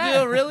 lying.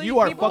 Jill? Really? You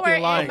are People were fucking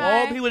in lying. my-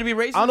 All people to be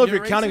racist. I don't know if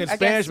you're racist? counting in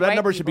Against Spanish, but that white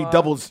number should be people.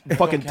 doubles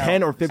fucking count.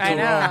 10 or 15. I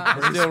know.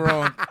 It's still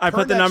wrong. I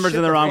put the numbers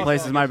in the wrong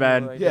places. My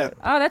bad. Yeah.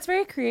 Oh, that's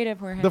very creative,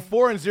 Jorge. The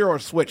 4 and 0 are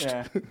switched.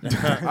 All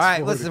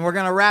right, listen, we're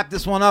gonna wrap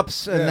this one up,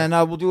 and then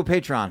we'll do a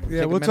Patreon. Yeah,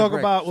 Take a we'll minute talk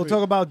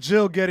break. about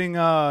Jill getting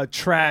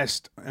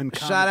trashed and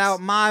Shout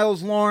out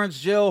Myles, Lawrence,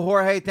 Jill,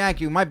 Jorge.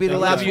 Thank you. Might be the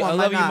last one. I might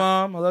love you, not.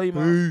 Mom. I love you,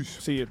 Mom.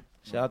 See you.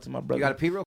 Shout out to my brother. You got to pee real